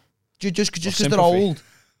off, that. Just because they're sympathy. old.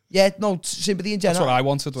 Yeah, no, sympathy in general. That's what I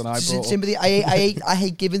wanted when I brought up. Sympathy. I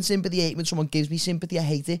hate giving sympathy. I hate when someone gives me sympathy. I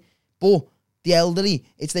hate it. But the elderly,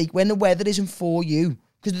 it's like when the weather isn't for you.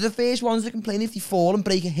 Because they're the first ones that complain if they fall and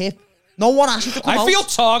break a hip. No one asks you to come out. I feel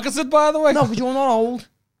targeted, by the way. No, but you're not old.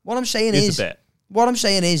 What I'm saying It's a bit. What I'm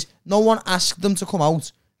saying is, no one asked them to come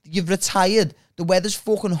out. You've retired. The weather's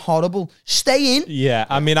fucking horrible. Stay in. Yeah,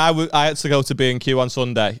 I mean, I had to go to B&Q on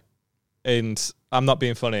Sunday, and I'm not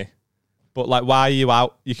being funny, but like, why are you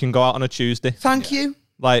out? You can go out on a Tuesday. Thank you.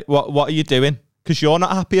 Like, what are you doing? Because you're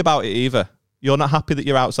not happy about it either. You're not happy that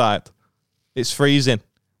you're outside. It's freezing.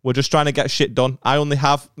 We're just trying to get shit done. I only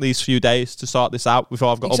have these few days to sort this out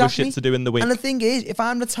before I've got other shit to do in the week. And the thing is, if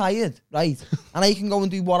I'm retired, right, and I can go and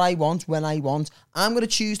do what I want when I want, I'm going to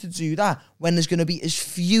choose to do that when there's going to be as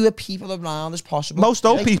fewer people around as possible. Most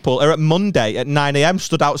old people are at Monday at 9 a.m.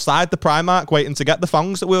 stood outside the Primark waiting to get the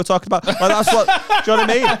thongs that we were talking about. Like, that's what, do you know what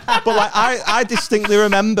I mean? But like, I distinctly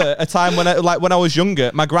remember a time when I was younger,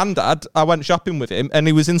 my granddad, I went shopping with him and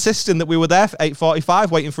he was insisting that we were there for 8:45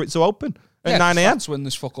 waiting for it to open. At 9 a.m. That's when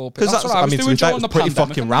this fuck all... Because That's what I was doing to be fair, during it the was pretty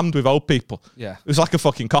pandemic. fucking rammed with old people. Yeah. It was like a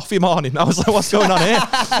fucking coffee morning. I was like, what's going on here?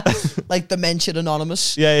 Like Dementia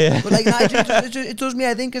Anonymous. Yeah. But like, it does me,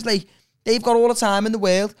 I think, because like, they've got all the time in the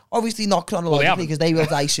world. Obviously not chronologically, because they will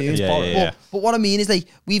die soon. Yeah. But what I mean is, like,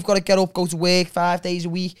 we've got to get up, go to work 5 days a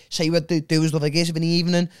week, say we're doing stuff like this in the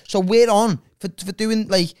evening. So we're on for doing,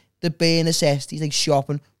 like, the bare necessities, like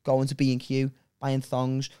shopping, going to B&Q, buying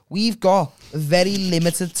thongs. We've got a very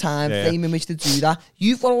limited time frame in which to do that.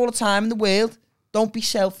 You've got all the time in the world. Don't be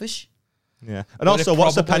selfish. Yeah. And also,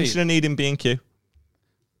 what's a pensioner need in B&Q?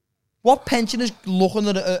 What pensioner's looking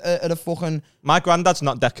at a fucking... My granddad's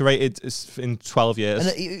not decorated in 12 years.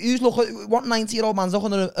 And who's looking... What 90-year-old man's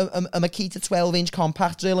looking at a Makita 12-inch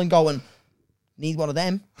compact drill and going, need one of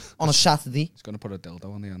them on a Saturday. He's going to put a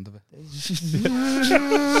dildo on the end of it.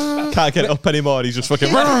 Can't get it up anymore. He's just fucking...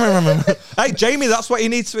 Hey, Jamie, that's what he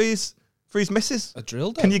needs for his missus. A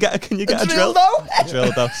drill dough? Can you get a drill?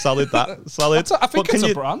 Drill dough. Solid that. Solid. I think it's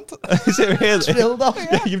a brand. Is it really? Drill dough.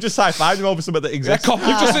 Yeah, you've just high-fived him over something that exists.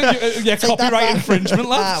 Copyright infringement,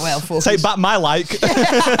 lad. Ah, well, fuck. Take back my like.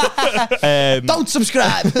 Don't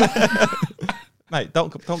subscribe. Mate,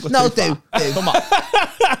 don't go No, too far. Come on.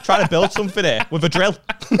 Trying to build something here with a drill.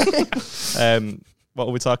 What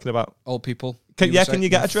are we talking about? Old people. Can you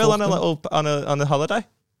get a drill on a holiday?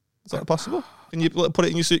 Is that possible? Can you put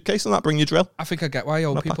it in your suitcase and that bring your drill? I think I get why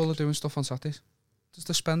old people are doing stuff on Saturdays. Just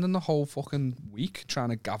they're spending the whole fucking week trying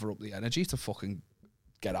to gather up the energy to fucking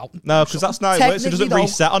get out. No, because that's not how it works. It doesn't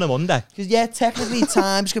reset on a Monday. Because, yeah, technically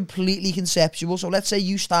time's completely conceptual. So let's say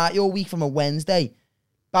you start your week from a Wednesday.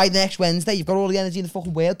 By next Wednesday, you've got all the energy in the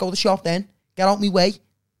fucking world. Go to the shop then. Get out my way.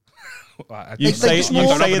 You saying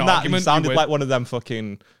that, you sounded like one of them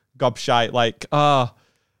fucking gobshite, like,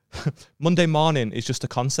 Monday morning is just a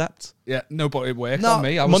concept. Yeah, no, but it worked No. on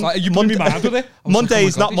me. I was like, you put me mad with it. I was Monday like, oh my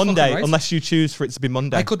is God, not he's fucking Monday right. unless you choose for it to be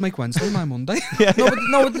Monday. I could make Wednesday my Monday.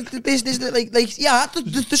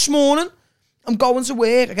 This this morning, I'm going to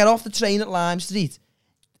work. I get off the train at Lime Street,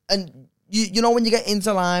 and you know when you get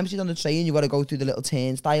into Lime Street on the train, you got to go through the little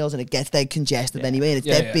turnstiles, and it gets dead congested anyway, and it's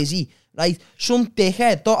dead busy, right? Some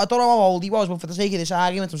dickhead, I don't know how old he was, but for the sake of this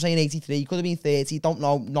argument, I'm saying 83. Could have been 30. Don't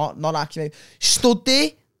know. Not actually. Stood there.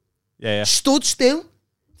 Yeah. Stood still.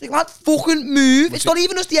 It's like, that fucking move. It's not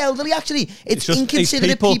even just the elderly, actually. It's just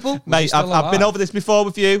inconsiderate people. Mate, I've been over this before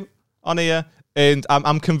with you on here, and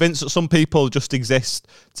I'm convinced that some people just exist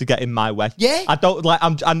to get in my way. Yeah. I don't like.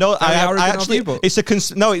 I know. I actually. You, but it's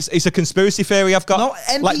a conspiracy theory I've got. No,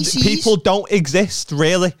 like, NPCs. people don't exist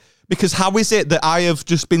really. Because how is it that I have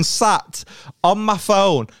just been sat on my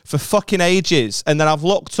phone for fucking ages, and then I've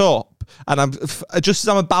looked up, and I'm just as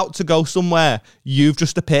I'm about to go somewhere, you've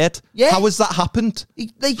just appeared. Yeah. How has that happened?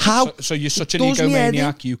 How? So you're such an does me head in.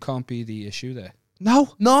 egomaniac, you can't be the issue there.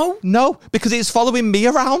 No, because it's following me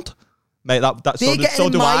around. Mate, so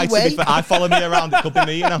do I. To be fair, I follow me around. It could be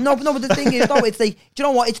me, you know. No, but the thing is, though, it's like, do you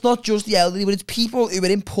know what? It's not just the elderly, but it's people who are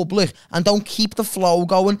in public and don't keep the flow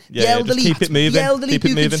going. Yeah, the elderly, just keep it moving. The elderly Keep it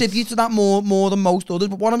do moving. contribute to that more than most others.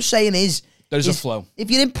 But what I'm saying is, There's a flow.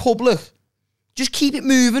 If you're in public, just keep it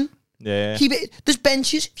moving. Yeah. Keep it. There's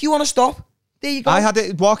benches. If you want to stop, there you go. I had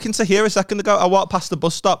it walking to here a second ago. I walked past the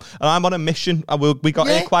bus stop, and I'm on a mission. We got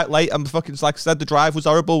here quite late. I'm fucking, like I said, the drive was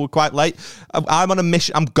horrible. We're quite late. I'm on a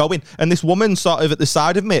mission. I'm going, and this woman sort of at the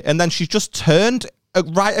side of me, and then she just turned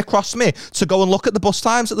right across me to go and look at the bus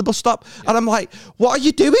times at the bus stop, and I'm like, "What are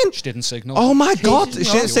you doing?" She didn't signal. Oh my God! She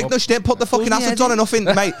no. didn't signal. She didn't put the fucking Bloody hazards on or nothing,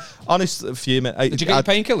 mate. Honest, fuming. Did you get your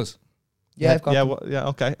painkillers? Yeah, I've got.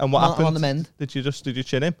 Okay. And what I'm happened? on the mend. Did you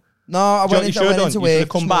chin him? No, I went into You work should have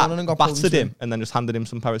come this back, morning and got pulled battered into him, and then just handed him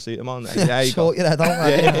some paracetamol. And yeah, you go. Short your head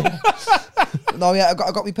out. No, yeah, I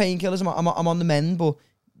got my painkillers. I'm on the mend, but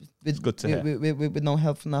It's good to hear. With no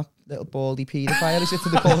help from that little baldy paedophile who sits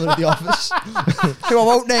in the corner of the office. Who I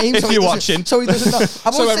won't name. If you're watching. So he doesn't know. I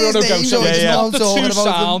won't say everyone will his go, name, so so he doesn't know I'm the talking two about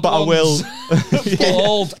him. sound But I will.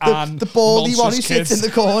 Bald and The baldy one who nonsense sits kids. in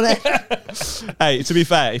the corner. Hey, to be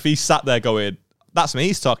fair, if he sat there going, "That's me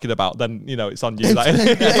he's talking about," then, you know, it's on you. Like,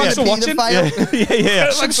 Thanks for watching. Paedophile. yeah.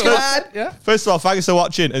 Subscribe. Yeah. First of all, thanks for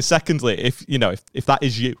watching. And secondly, if that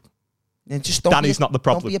is you, Yeah, just don't Danny's be a- not the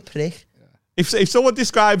problem. Don't be a prick. if someone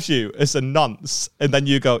describes you as a nonce and then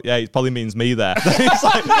you go, "Yeah, it probably means me there," then it's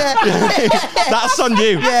like, that's on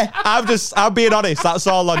you. Yeah. I'm being honest. That's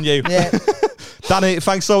all on you. Yeah. Danny,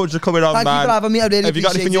 thanks so much for coming on, Thank man. you for having me. I really Have you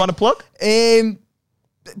got appreciate anything you it. want to plug?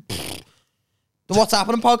 The What's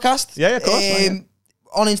Happening podcast. Yeah, of course, man,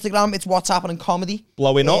 On Instagram, it's What's Happening Comedy.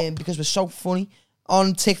 Blowing up. Because we're so funny.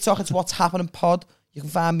 On TikTok, it's What's Happening Pod. You can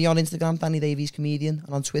find me on Instagram, Danny Davies Comedian.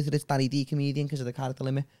 And on Twitter, it's Danny D Comedian because of the character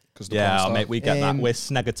limit. Yeah, mate, we get that. We're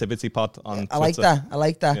Negativity Pod on Twitter. I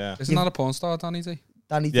like that. Yeah. Isn't that a porn star, Danny D?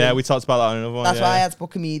 Danny D. Yeah, we talked about that on another one. That's yeah. why I had to put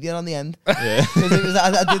comedian on the end. Yeah. Because it was,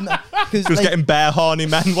 I didn't. Because Just getting bare horny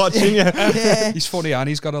men watching you. yeah, He's funny and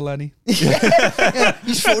he's got a Lenny. yeah,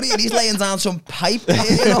 he's funny and he's laying down some pipe,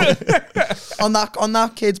 you know, on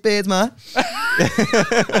that kid's beard, man.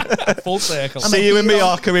 Full circle. See you in hero.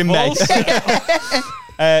 Mallorca in May. Full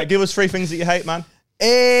circle. Give us 3 things that you hate, man.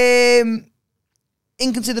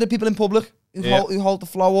 Inconsiderate people in public who, Yeah. who hold the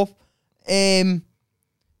flow up.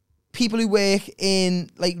 People who work in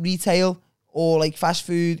like retail or like fast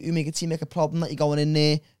food who make it seem like a problem that you're going in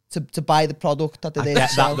there to buy the product that they're I there get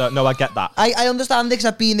to sell. that, though. No, I get that. I understand it because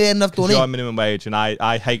I've been there and I've done You're it. on minimum wage, and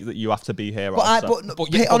I hate that you have to be here. But, also.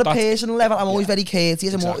 on a personal level, I'm always very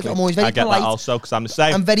courteous. Exactly. I'm always very I get polite. that also because I'm the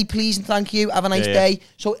same. I'm very pleased and thank you. Have a nice Yeah. day.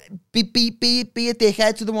 So be a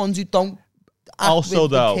dickhead to the ones who don't. Act Also,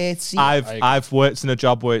 with though, courtesy. I've worked in a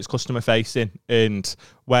job where it's customer facing, and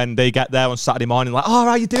when they get there on Saturday morning, like, "Oh,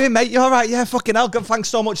 how you doing, mate? You all right? Yeah, fucking hell, good. Thanks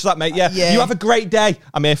so much for that, mate. Yeah, Yeah. you have a great day.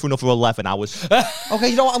 I'm here for another 11 hours. Okay,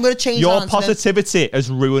 you know what? I'm going to change Your that answer then. positivity has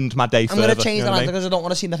ruined my day I'm further. going to change you that know what I answer mean? because I don't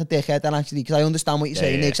want to seem like a dickhead then actually because I understand what you're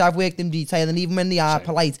saying yeah. because I've worked in retail and even when they are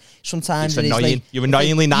polite sometimes It's it is annoying. like, You're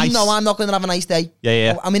annoyingly nice. You know I'm not going to have a nice day.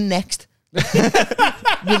 Yeah. I'm in next.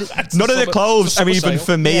 None of the clothes are summer even sale.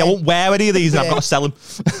 for me. Yeah. I won't wear any of these, and I've Yeah. got to sell them.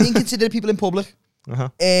 Inconsiderate people in public. Uh-huh.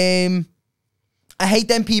 I hate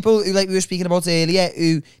them people who, like we were speaking about earlier,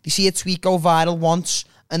 who they see a tweet go viral once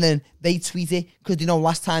and then they tweet it because they know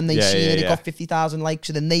last time they seen it, it got 50,000 likes,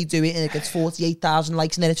 and then they do it and it gets 48,000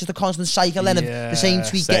 likes, and then it's just a constant cycle then of the same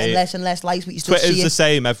tweet Say getting it. less and less likes, but you still Twitter's see the it.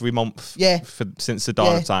 same every month. Yeah. Since the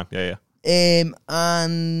dawn Yeah. of time. Yeah.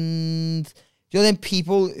 And Do you know them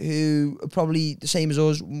people who are probably the same as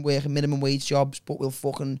us, working minimum wage jobs, but will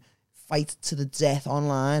fucking fight to the death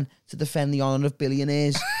online to defend the honour of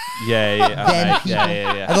billionaires? Yeah.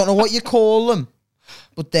 I don't know what you call them,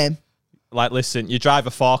 but them. Like, listen, you drive a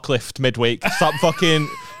forklift midweek. Stop fucking...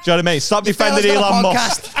 Do you know what I mean? Stop defending Elon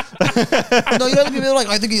Musk. No, you know the people are like,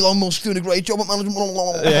 I think Elon Musk's doing a great job at management.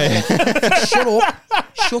 Shut up.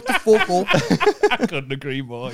 Shut the fuck up. I couldn't agree more.